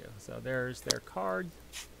going to do. So there's their card.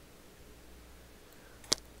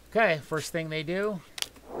 Okay, first thing they do,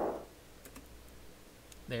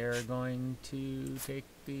 they're going to take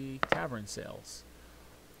the tavern sales.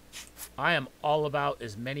 I am all about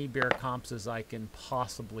as many beer comps as I can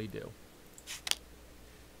possibly do.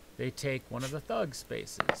 They take one of the thug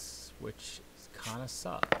spaces, which kind of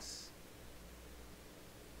sucks.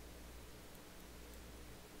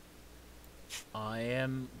 I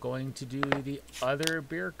am going to do the other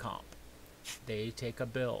beer comp. They take a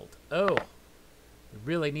build. Oh, we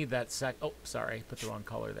really need that sec. Oh, sorry, put the wrong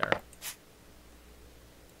color there.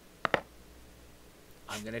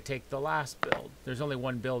 I'm going to take the last build. There's only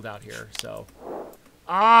one build out here, so.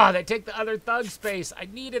 Ah, they take the other thug space. I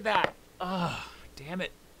needed that. Ah, damn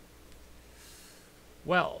it.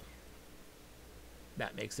 Well,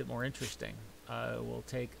 that makes it more interesting. We'll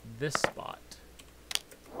take this spot.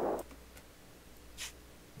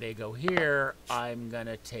 They go here. I'm going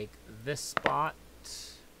to take this spot.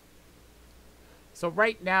 So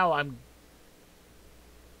right now I'm...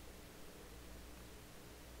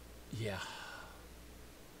 Yeah.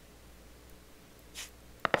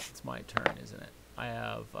 It's my turn, isn't it? I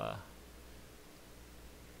have...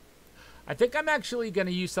 I think I'm actually going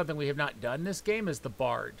to use something we have not done this game as the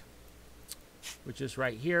Bard. Which is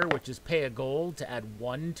right here, which is pay a gold to add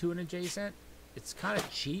 1 to an adjacent. It's kind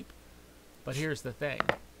of cheap, but here's the thing.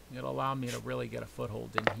 It'll allow me to really get a foothold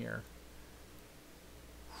in here.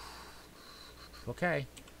 Okay.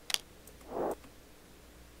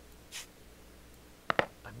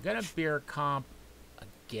 I'm going to beer comp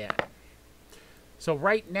again. So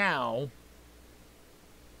right now,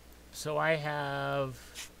 so I have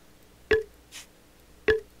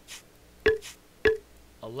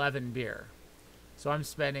 11 beer. So I'm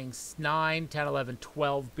spending 9, 10, 11,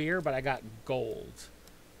 12 beer, but I got gold.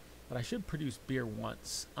 But I should produce beer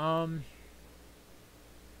once. I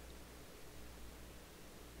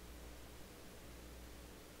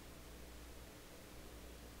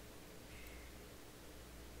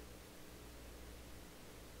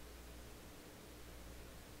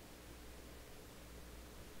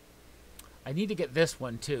need to get this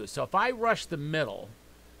one too. So if I rush the middle,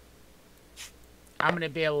 I'm going to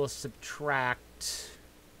be able to subtract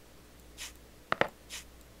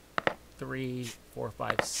 3, 4,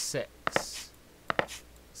 5, 6.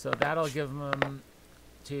 So that'll give them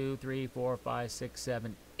 2, 3, 4, 5, 6,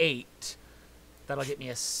 7, 8. That'll get me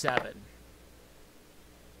a 7.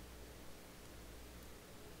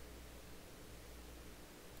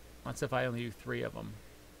 That's if I only do 3 of them.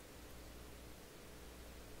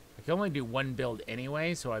 I can only do 1 build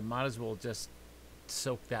anyway, so I might as well just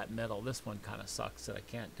soak that middle. This one kind of sucks that I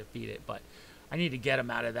can't defeat it, but I need to get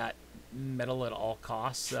him out of that middle at all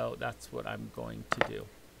costs, so that's what I'm going to do.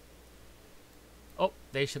 Oh,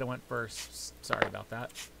 they should have went first. Sorry about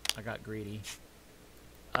that. I got greedy.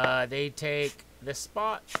 They take this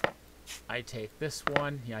spot. I take this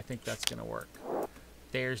one. Yeah, I think that's going to work.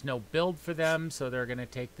 There's no build for them, so they're going to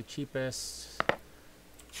take the cheapest.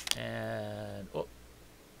 And, oh,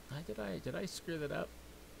 did I screw that up?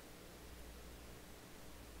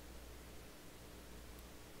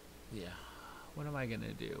 Yeah. What am I going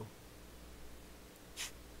to do?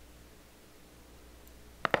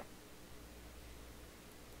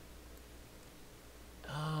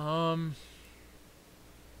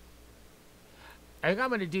 I think I'm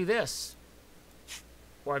going to do this.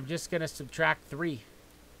 Or I'm just going to subtract 3.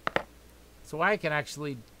 So I can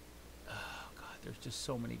actually... Oh, God, there's just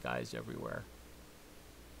so many guys everywhere.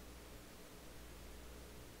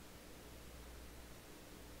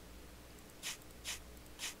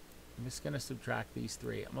 I'm just going to subtract these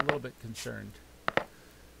 3. I'm a little bit concerned.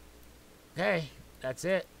 Okay, that's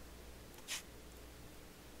it.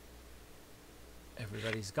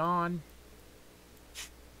 Everybody's gone.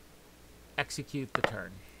 Execute the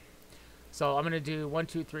turn. So I'm going to do 1,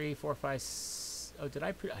 2, 3, 4, 5... Oh, did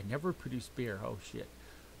I never produced beer. Oh, shit.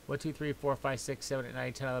 1, 2, 3, 4, 5, 6, 7, 8,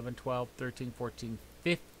 9, 10, 11, 12, 13, 14,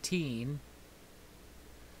 15.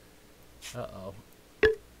 Uh-oh.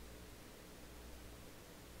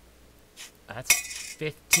 That's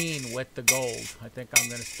 15 with the gold. I think I'm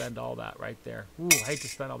going to spend all that right there. Ooh, I hate to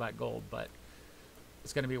spend all that gold, but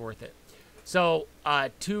it's going to be worth it. So,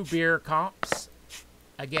 2 beer comps.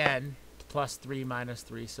 Again, plus 3 minus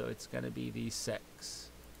 3, so it's going to be the 6.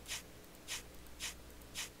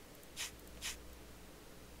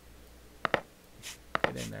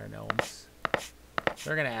 Get in there, gnomes.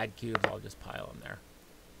 They're going to add cubes. I'll just pile them there.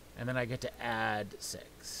 And then I get to add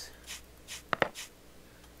 6.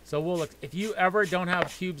 So we'll look. If you ever don't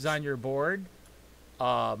have cubes on your board,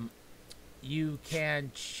 you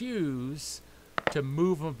can choose to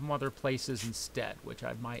move them from other places instead, which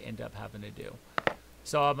I might end up having to do.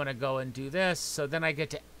 So I'm going to go and do this. So then I get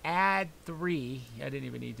to add 3. I didn't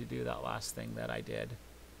even need to do that last thing that I did.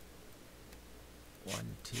 1,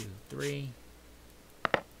 2, 3.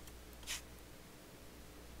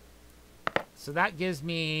 So that gives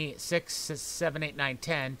me 6, 7, 8, 9,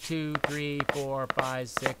 10. 2, 3, 4, 5,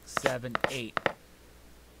 6, 7, 8.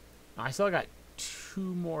 Now, I still got 2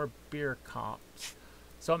 more beer comps.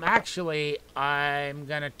 So I'm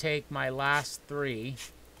going to take my last 3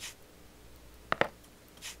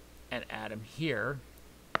 and add them here.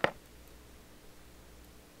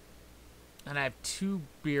 And I have 2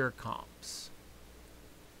 beer comps.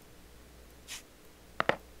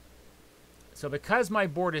 So because my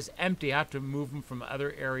board is empty, I have to move them from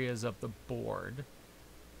other areas of the board.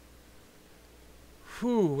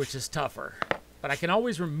 Which is tougher. But I can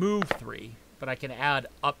always remove 3, but I can add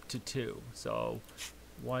up to 2. So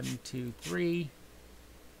 1, 2, 3.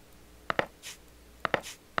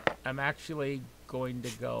 I'm actually going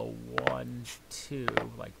to go 1, 2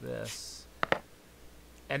 like this.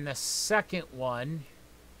 And the second one,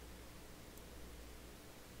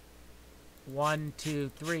 1,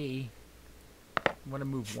 2, 3. I'm going to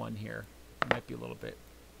move 1 here. It might be a little bit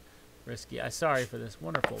risky. I'm sorry for this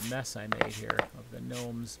wonderful mess I made here of the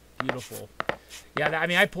gnomes. Beautiful. Yeah, I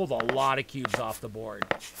mean, I pulled a lot of cubes off the board.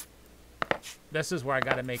 This is where I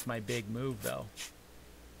got to make my big move, though.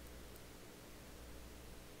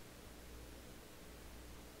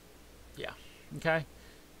 Yeah. Okay.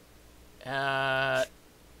 My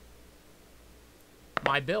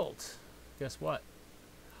build. Guess what?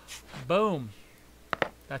 Boom.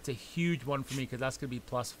 That's a huge one for me because that's going to be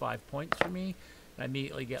plus 5 points for me. I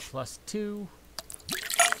immediately get plus 2.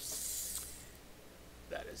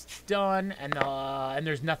 That is done. And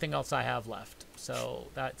there's nothing else I have left. So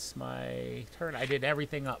that's my turn. I did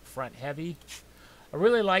everything up front heavy. I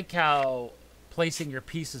really like how placing your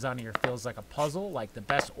pieces on here feels like a puzzle. Like the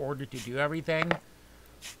best order to do everything.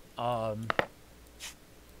 It's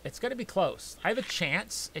going to be close. I have a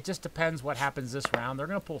chance. It just depends what happens this round. They're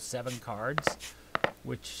going to pull 7 cards,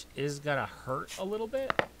 which is going to hurt a little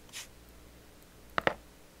bit.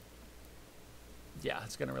 Yeah,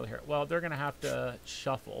 it's going to really hurt. Well, they're going to have to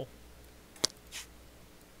shuffle.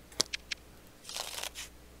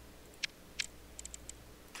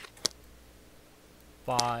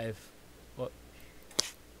 Five. Well,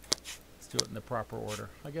 let's do it in the proper order.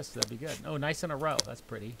 I guess that'd be good. Oh, nice in a row. That's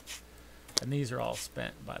pretty. And these are all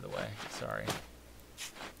spent, by the way. Sorry.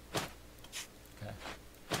 Okay.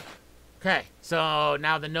 Okay, so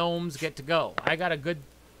now the gnomes get to go. I got a good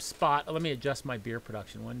spot. Let me adjust my beer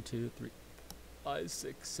production. 1, 2, 3, 5,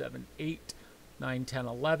 6, 7, 8, 9, 10,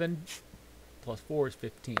 11. Plus 4 is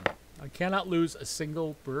 15. I cannot lose a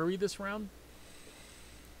single brewery this round.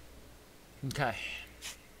 Okay.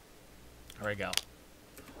 There we go.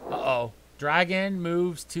 Uh-oh. Dragon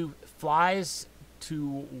moves to... flies to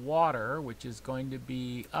water, which is going to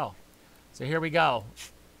be... Oh. So here we go.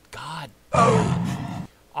 God.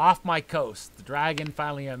 Off my coast. The dragon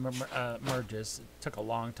finally emerges. It took a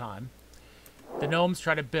long time. The gnomes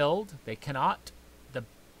try to build. They cannot. The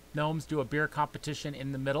gnomes do a beer competition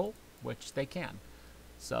in the middle, which they can.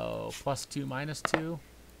 So, plus 2, minus 2.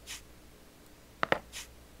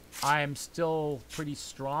 I am still pretty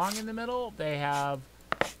strong in the middle. They have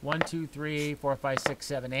 1, 2, 3, 4, 5, 6,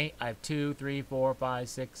 7, 8. I have 2, 3, 4, 5,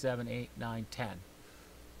 6, 7, 8, 9, 10.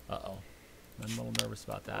 Uh-oh. I'm a little nervous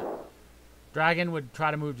about that. Dragon would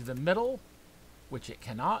try to move to the middle, which it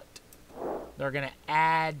cannot. They're going to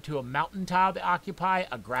add to a mountain tile they occupy,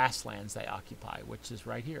 a grasslands they occupy, which is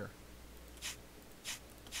right here.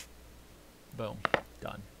 Boom.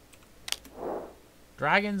 Done.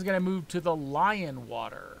 Dragon's going to move to the lion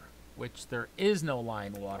water, which there is no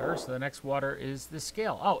lion water, so the next water is the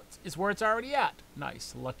scale. Oh, it's where it's already at.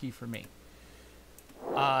 Nice. Lucky for me.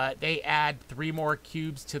 They add 3 more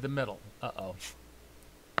cubes to the middle. Uh-oh.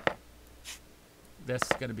 This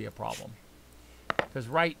is going to be a problem. Because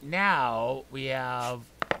right now, we have...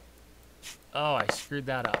 Oh, I screwed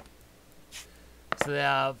that up. So they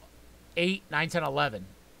have 8, 9, 10, 11.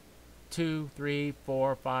 2, 3,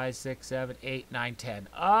 4, 5, 6, 7, 8, 9, 10.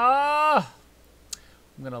 Oh!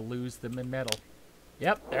 I'm going to lose the middle.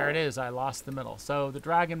 Yep, there it is. I lost the middle. So the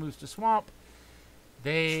dragon moves to swamp.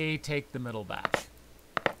 They take the middle back.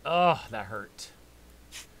 Oh, that hurt.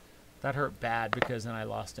 That hurt bad because then I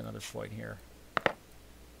lost another point here.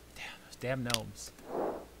 Damn, those damn gnomes.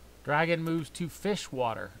 Dragon moves to fish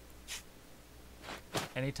water.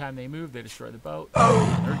 Anytime they move, they destroy the boat.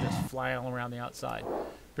 They're just flying all around the outside.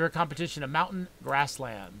 Beer competition of mountain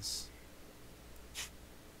grasslands.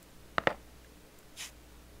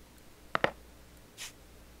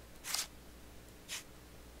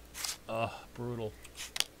 Ugh, brutal.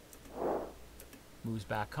 Moves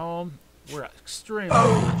back home. We're extremely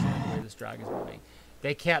fortunate the way this dragon's moving.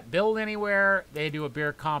 They can't build anywhere. They do a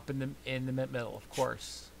beer comp in the middle, of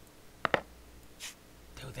course.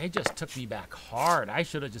 Dude, they just took me back hard. I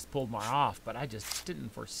should have just pulled more off, but I just didn't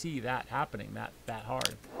foresee that happening that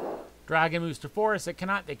hard. Dragon moves to forest. They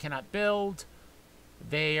cannot build.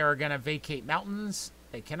 They are going to vacate mountains.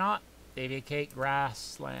 They cannot. They vacate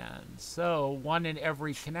grasslands. So, one in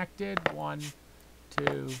every connected. 1,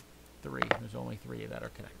 2, 3. There's only 3 that are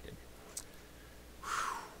connected.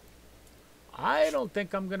 Whew. I don't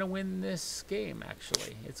think I'm going to win this game,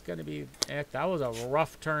 actually. It's going to be... That was a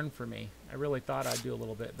rough turn for me. I really thought I'd do a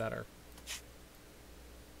little bit better.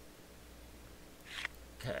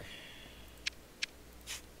 Okay.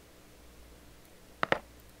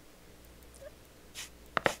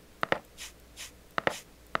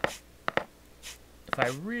 If I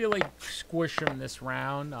really squish him this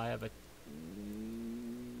round, I have a...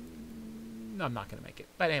 I'm not going to make it.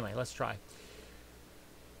 But anyway, let's try.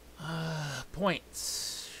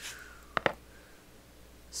 Points.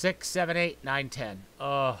 6, 7, 8, 9, 10.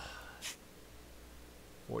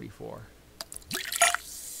 44.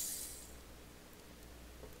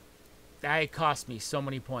 That cost me so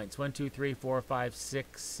many points. 1, 2, 3, 4, 5,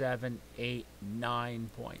 6, 7, 8, 9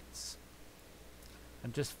 points.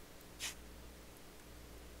 I'm just...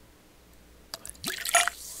 1, 2, 3,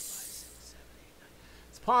 4, 5, 6, 7, 8, 9.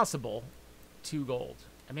 It's possible. 2 gold.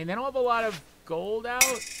 I mean, they don't have a lot of gold out.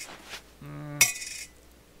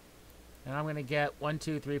 And I'm going to get 1,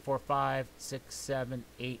 2, 3, 4, 5, 6, 7,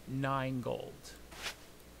 8, 9 gold.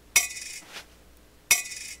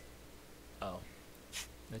 Oh.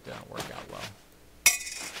 That didn't work out well.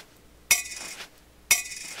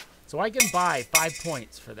 So I can buy 5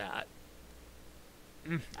 points for that.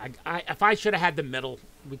 If I should have had the middle,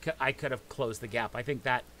 I could have closed the gap. I think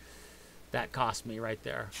that cost me right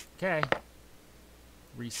there. Okay.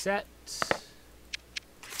 Reset.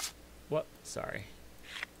 What? Sorry.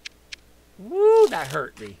 Woo, that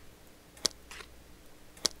hurt me.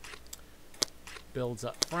 Builds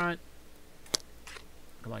up front.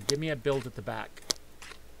 Come on, give me a build at the back.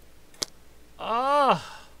 Oh,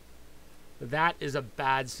 that is a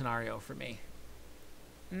bad scenario for me.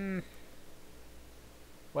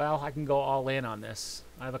 Well, I can go all in on this.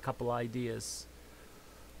 I have a couple ideas.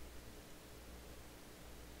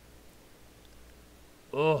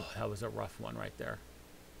 Oh, that was a rough one right there.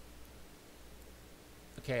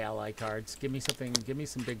 Okay, ally cards. Give me something. Give me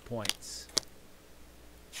some big points.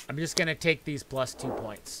 I'm just going to take these plus 2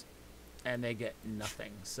 points. And they get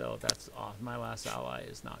nothing. So that's off. My last ally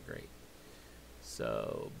is not great.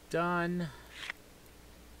 So, done.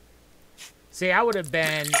 See, I would have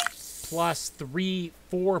been plus 3,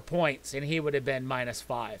 4 points. And he would have been minus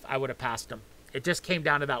 5. I would have passed him. It just came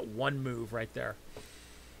down to that one move right there.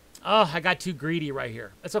 Oh, I got too greedy right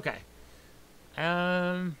here. That's okay.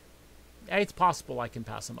 It's possible I can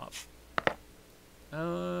pass him up.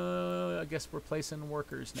 I guess we're placing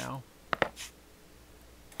workers now.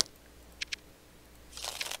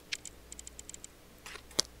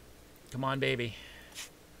 Come on, baby.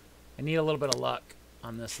 I need a little bit of luck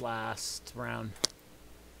on this last round.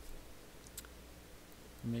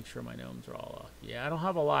 Make sure my gnomes are all off. Yeah, I don't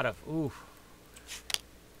have a lot of... Ooh.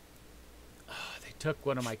 Oh, they took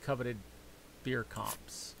one of my coveted beer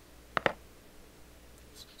comps.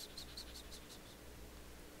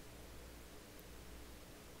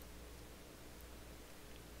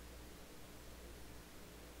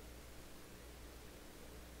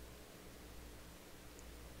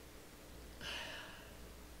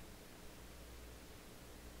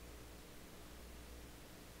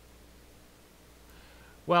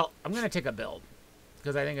 Well, I'm going to take a build,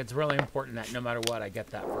 because I think it's really important that no matter what, I get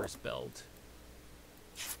that first build.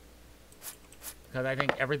 Because I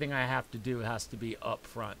think everything I have to do has to be up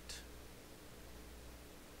front.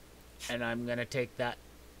 And I'm going to take that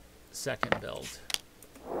second build.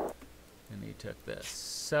 And he took this.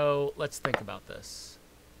 So, let's think about this.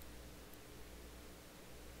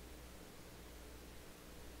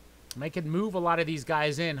 I can move a lot of these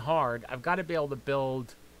guys in hard. I've got to be able to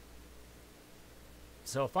build...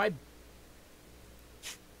 So if I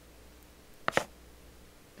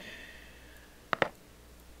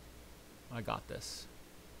got this.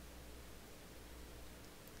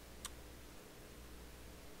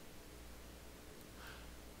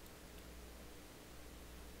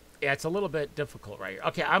 Yeah, it's a little bit difficult right here.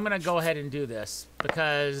 Okay, I'm going to go ahead and do this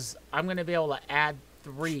because I'm going to be able to add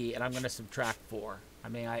 3 and I'm going to subtract 4. I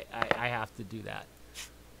mean, I have to do that.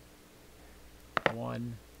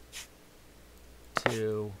 1,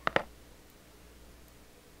 2,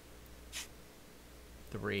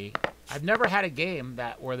 3. I've never had a game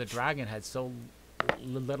where the dragon had so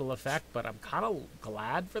little effect, but I'm kind of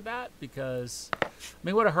glad for that because, I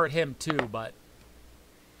mean, it would have hurt him too, but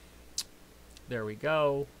there we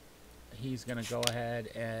go. He's going to go ahead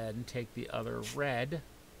and take the other red.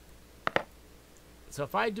 So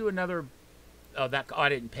if I do another... Oh, I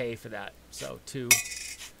didn't pay for that. So 2.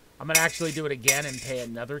 I'm going to actually do it again and pay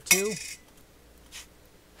another 2.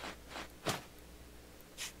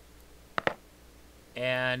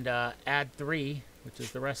 And add 3, which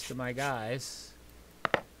is the rest of my guys.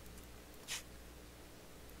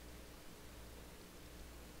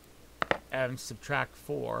 And subtract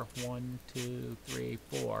 4. 1, 2, 3,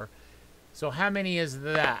 4. So how many is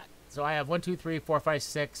that? So I have 1, 2, 3, 4, 5,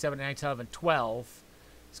 6, 7, 8, 9, 10, 11, 12.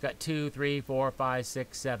 It's got 2, 3, 4, 5,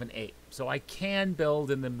 6, 7, 8. So I can build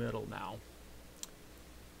in the middle now.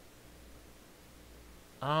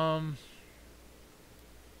 And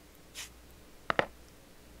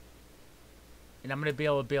I'm going to be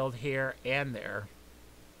able to build here and there.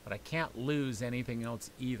 But I can't lose anything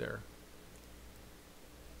else either.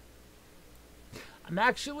 I'm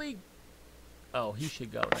actually... Oh, he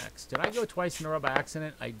should go next. Did I go twice in a row by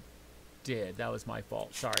accident? I did. That was my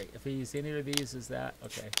fault. Sorry. If he's any of these, is that...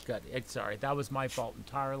 Okay, good. Sorry. That was my fault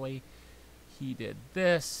entirely. He did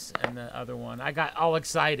this, and the other one. I got all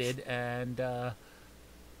excited, and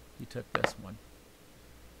he took this one.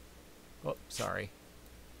 Oh, sorry.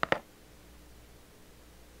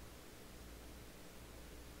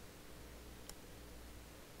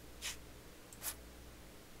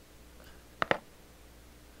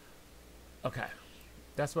 Okay.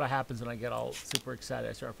 That's what happens when I get all super excited.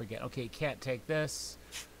 I start forgetting. Okay, he can't take this.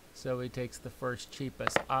 So he takes the first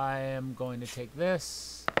cheapest. I am going to take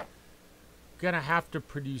this. Gonna have to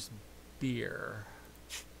produce beer.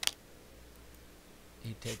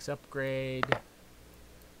 He takes upgrade.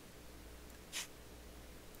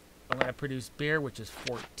 I'm gonna produce beer, which is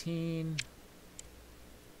 14.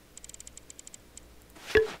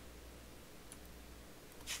 I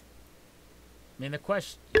mean, the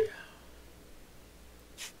question...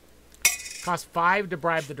 Costs 5 to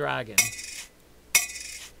bribe the dragon.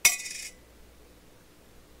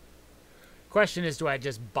 Question is, do I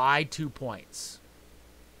just buy 2 points?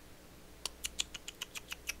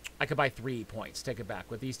 I could buy 3 points. Take it back.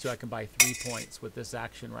 With these two, I can buy 3 points with this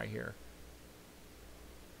action right here.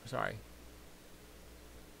 Sorry.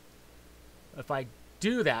 If I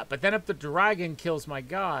do that, but then if the dragon kills my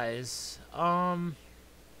guys,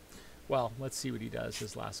 well, let's see what he does,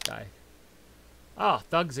 his last guy. Oh,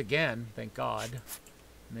 thugs again, thank God.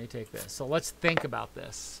 And they take this. So let's think about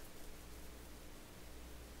this.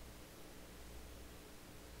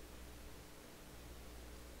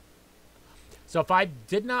 So if I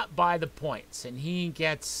did not buy the points and he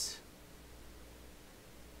gets...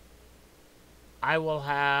 I will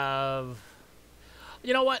have...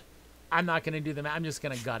 You know what? I'm not going to do the math. I'm just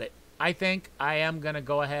going to gut it. I think I am going to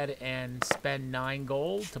go ahead and spend 9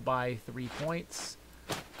 gold to buy 3 points.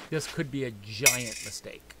 This could be a giant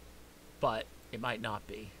mistake, but it might not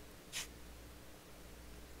be.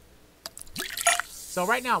 So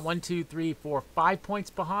right now, 1, 2, 3, 4, 5 points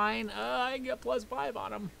behind. I can get +5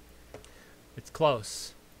 on them. It's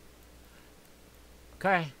close.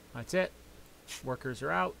 Okay, that's it. Workers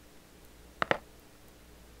are out.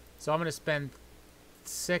 So I'm going to spend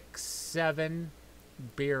 6, 7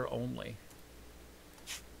 beer only.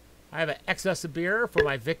 I have an excess of beer for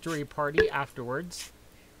my victory party afterwards.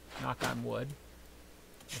 Knock on wood.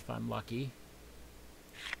 If I'm lucky.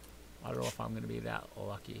 I don't know if I'm going to be that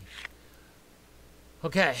lucky.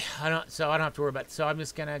 Okay, so I don't have to worry about it. So I'm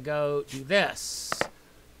just going to go do this,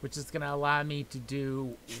 which is going to allow me to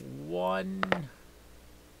do 1,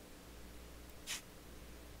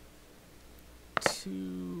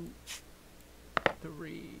 2,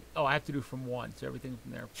 3. Oh, I have to do from 1, so everything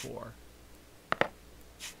from there, 4.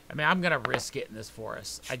 I mean, I'm going to risk it in this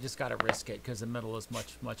forest. I just got to risk it because the middle is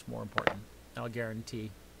much, much more important. I'll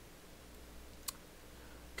guarantee.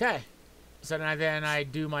 Okay. So then I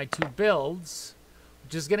do my 2 builds,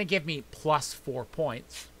 which is going to give me +4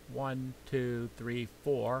 points. 1, 2, 3,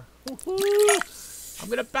 4. I'm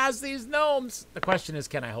going to pass these gnomes. The question is,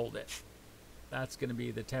 can I hold it? That's going to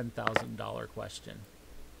be the $10,000 question.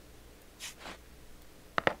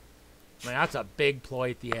 I mean, that's a big ploy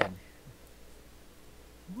at the end.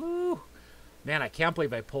 Woo! Man, I can't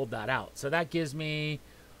believe I pulled that out. So that gives me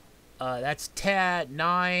That's 10,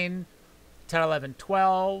 9, 10, 11,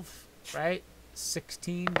 12, right?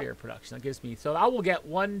 16 beer production. That gives me, so I will get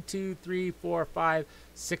 1, 2, 3, 4, 5,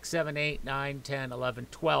 6, 7, 8, 9, 10, 11,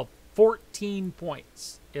 12, 14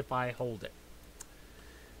 points if I hold it.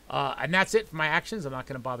 And that's it for my actions. I'm not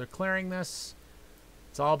going to bother clearing this.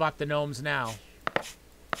 It's all about the gnomes now.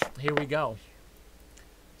 Here we go.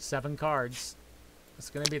 7 cards. It's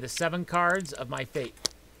going to be the 7 cards of my fate.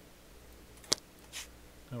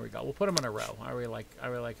 There we go. We'll put them in a row. I really like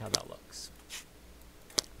how that looks.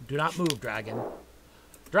 Do not move, dragon.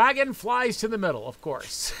 Dragon flies to the middle, of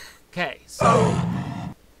course. Okay, so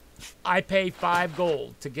I pay 5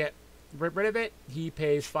 gold to get rid of it. He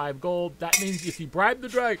pays 5 gold. That means if you bribe the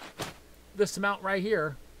dragon, this amount right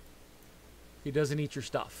here, he doesn't eat your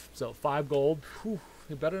stuff. So 5 gold. Whew,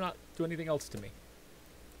 he better not do anything else to me.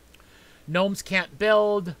 Gnomes can't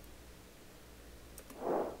build.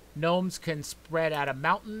 Gnomes can spread out of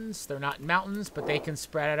mountains. They're not in mountains, but they can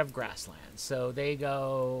spread out of grasslands. So they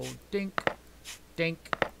go dink,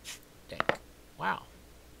 dink, dink. Wow.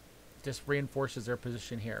 Just reinforces their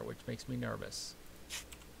position here, which makes me nervous.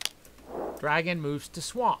 Dragon moves to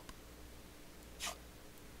swamp.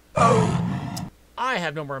 I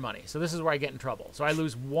have no more money, so this is where I get in trouble. So I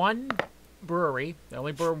lose 1 brewery. They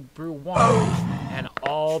only brew 1, and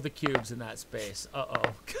all the cubes in that space.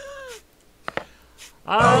 Uh-oh.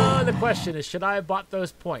 The question is, should I have bought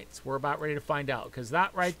those points? We're about ready to find out, because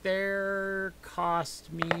that right there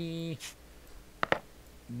cost me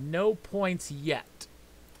no points yet.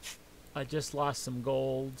 I just lost some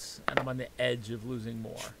golds, and I'm on the edge of losing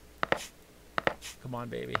more. Come on,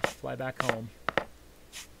 baby. Fly back home.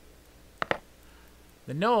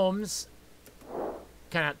 The gnomes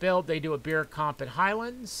cannot build. They do a beer comp in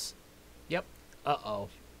Highlands. Yep. Uh-oh.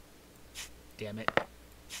 Damn it.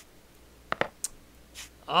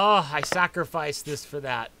 Oh, I sacrificed this for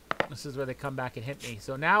that. This is where they come back and hit me.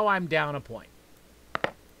 So now I'm down a point.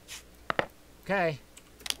 Okay.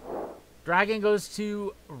 Dragon goes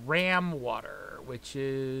to Ramwater, which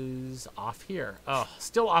is off here. Oh,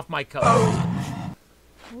 still off my coast.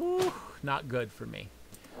 Woo, not good for me.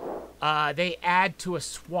 They add to a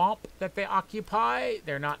swamp that they occupy.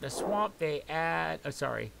 They're not in a swamp. They add... Oh,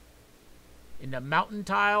 sorry. In the mountain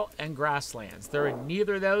tile and grasslands. They're in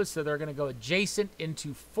neither of those, so they're going to go adjacent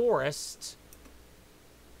into forest.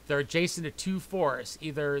 They're adjacent to 2 forests.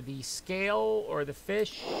 Either the scale or the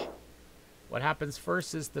fish. What happens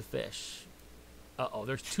first is the fish. Uh-oh,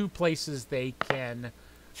 there's 2 places they can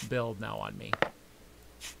build now on me.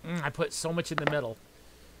 I put so much in the middle.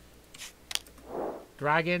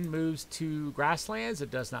 Dragon moves to grasslands.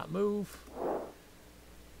 It does not move.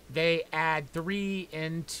 They add 3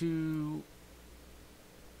 into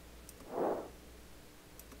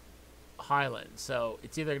Highland. So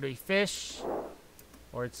it's either going to be fish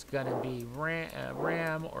or it's going to be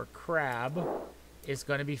ram or crab. It's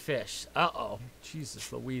going to be fish. Uh-oh.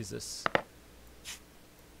 Jesus Louises.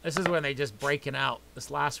 This is when they just breaking out. This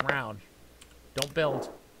last round. Don't build.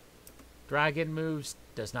 Dragon moves.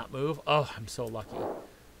 Does not move. Oh, I'm so lucky.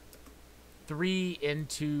 3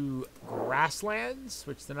 into grasslands,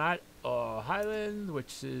 which they're not. Highland,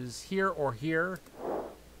 which is here or here.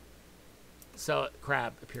 So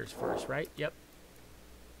crab appears first, right? Yep.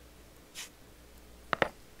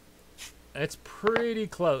 It's pretty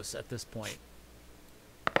close at this point.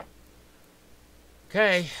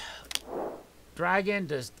 Okay. Dragon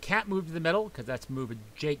can't move to the middle because that's move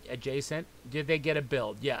adjacent. Did they get a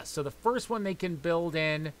build? Yes. So the first one they can build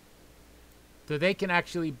in. So they can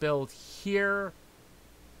actually build here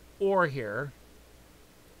or here.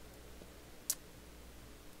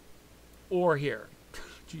 Or here.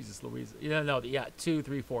 Jesus Louise. Yeah, no, yeah, 2,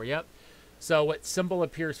 3, 4. Yep. So what symbol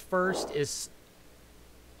appears first is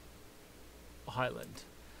Highland.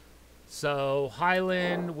 So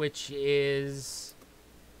Highland, which is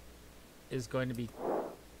going to be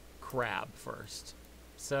crab first.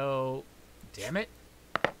 So, damn it.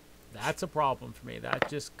 That's a problem for me. That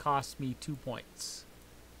just cost me 2 points.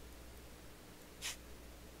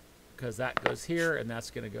 Because that goes here, and that's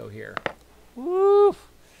going to go here. Woo!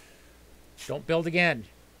 Don't build again.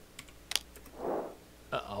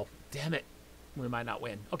 Uh-oh. Damn it. We might not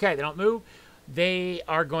win. Okay, they don't move. They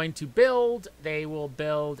are going to build. They will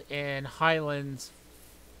build in Highlands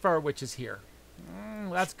Fur, which is here.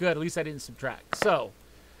 That's good. At least I didn't subtract. So,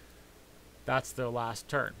 that's their last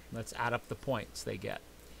turn. Let's add up the points they get.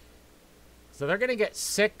 So they're going to get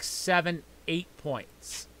 6, 7, 8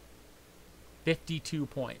 points. 52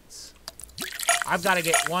 points. I've got to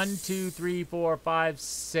get 1, 2, 3, 4, 5,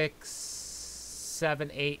 6,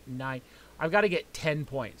 7, 8, 9. I've got to get 10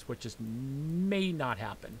 points, which just may not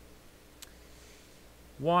happen.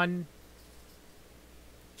 1,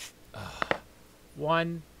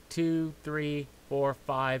 2, 3, 4,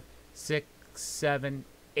 5, 6, 7,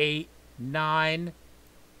 8, 9,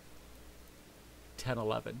 10,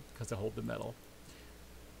 11, because I hold the metal.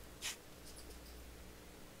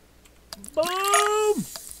 Boom!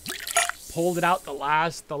 Pulled it out the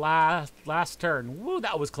last turn. Woo,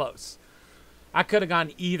 that was close. I could have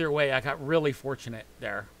gone either way. I got really fortunate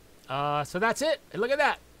there. So that's it. Look at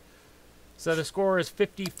that. So the score is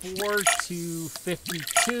 54 to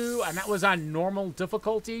 52, and that was on normal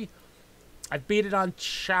difficulty. I beat it on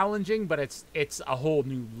challenging, but it's a whole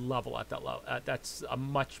new level at that level. That's a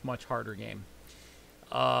much harder game.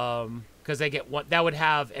 Because they get one. That would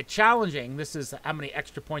have at challenging. This is how many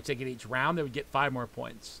extra points they get each round. They would get 5 more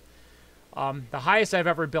points. The highest I've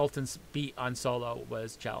ever built and beat on solo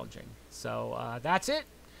was challenging. So that's it.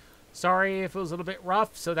 Sorry if it was a little bit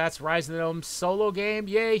rough. So that's Rise of the Gnomes solo game.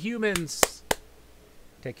 Yay, humans.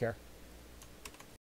 Take care.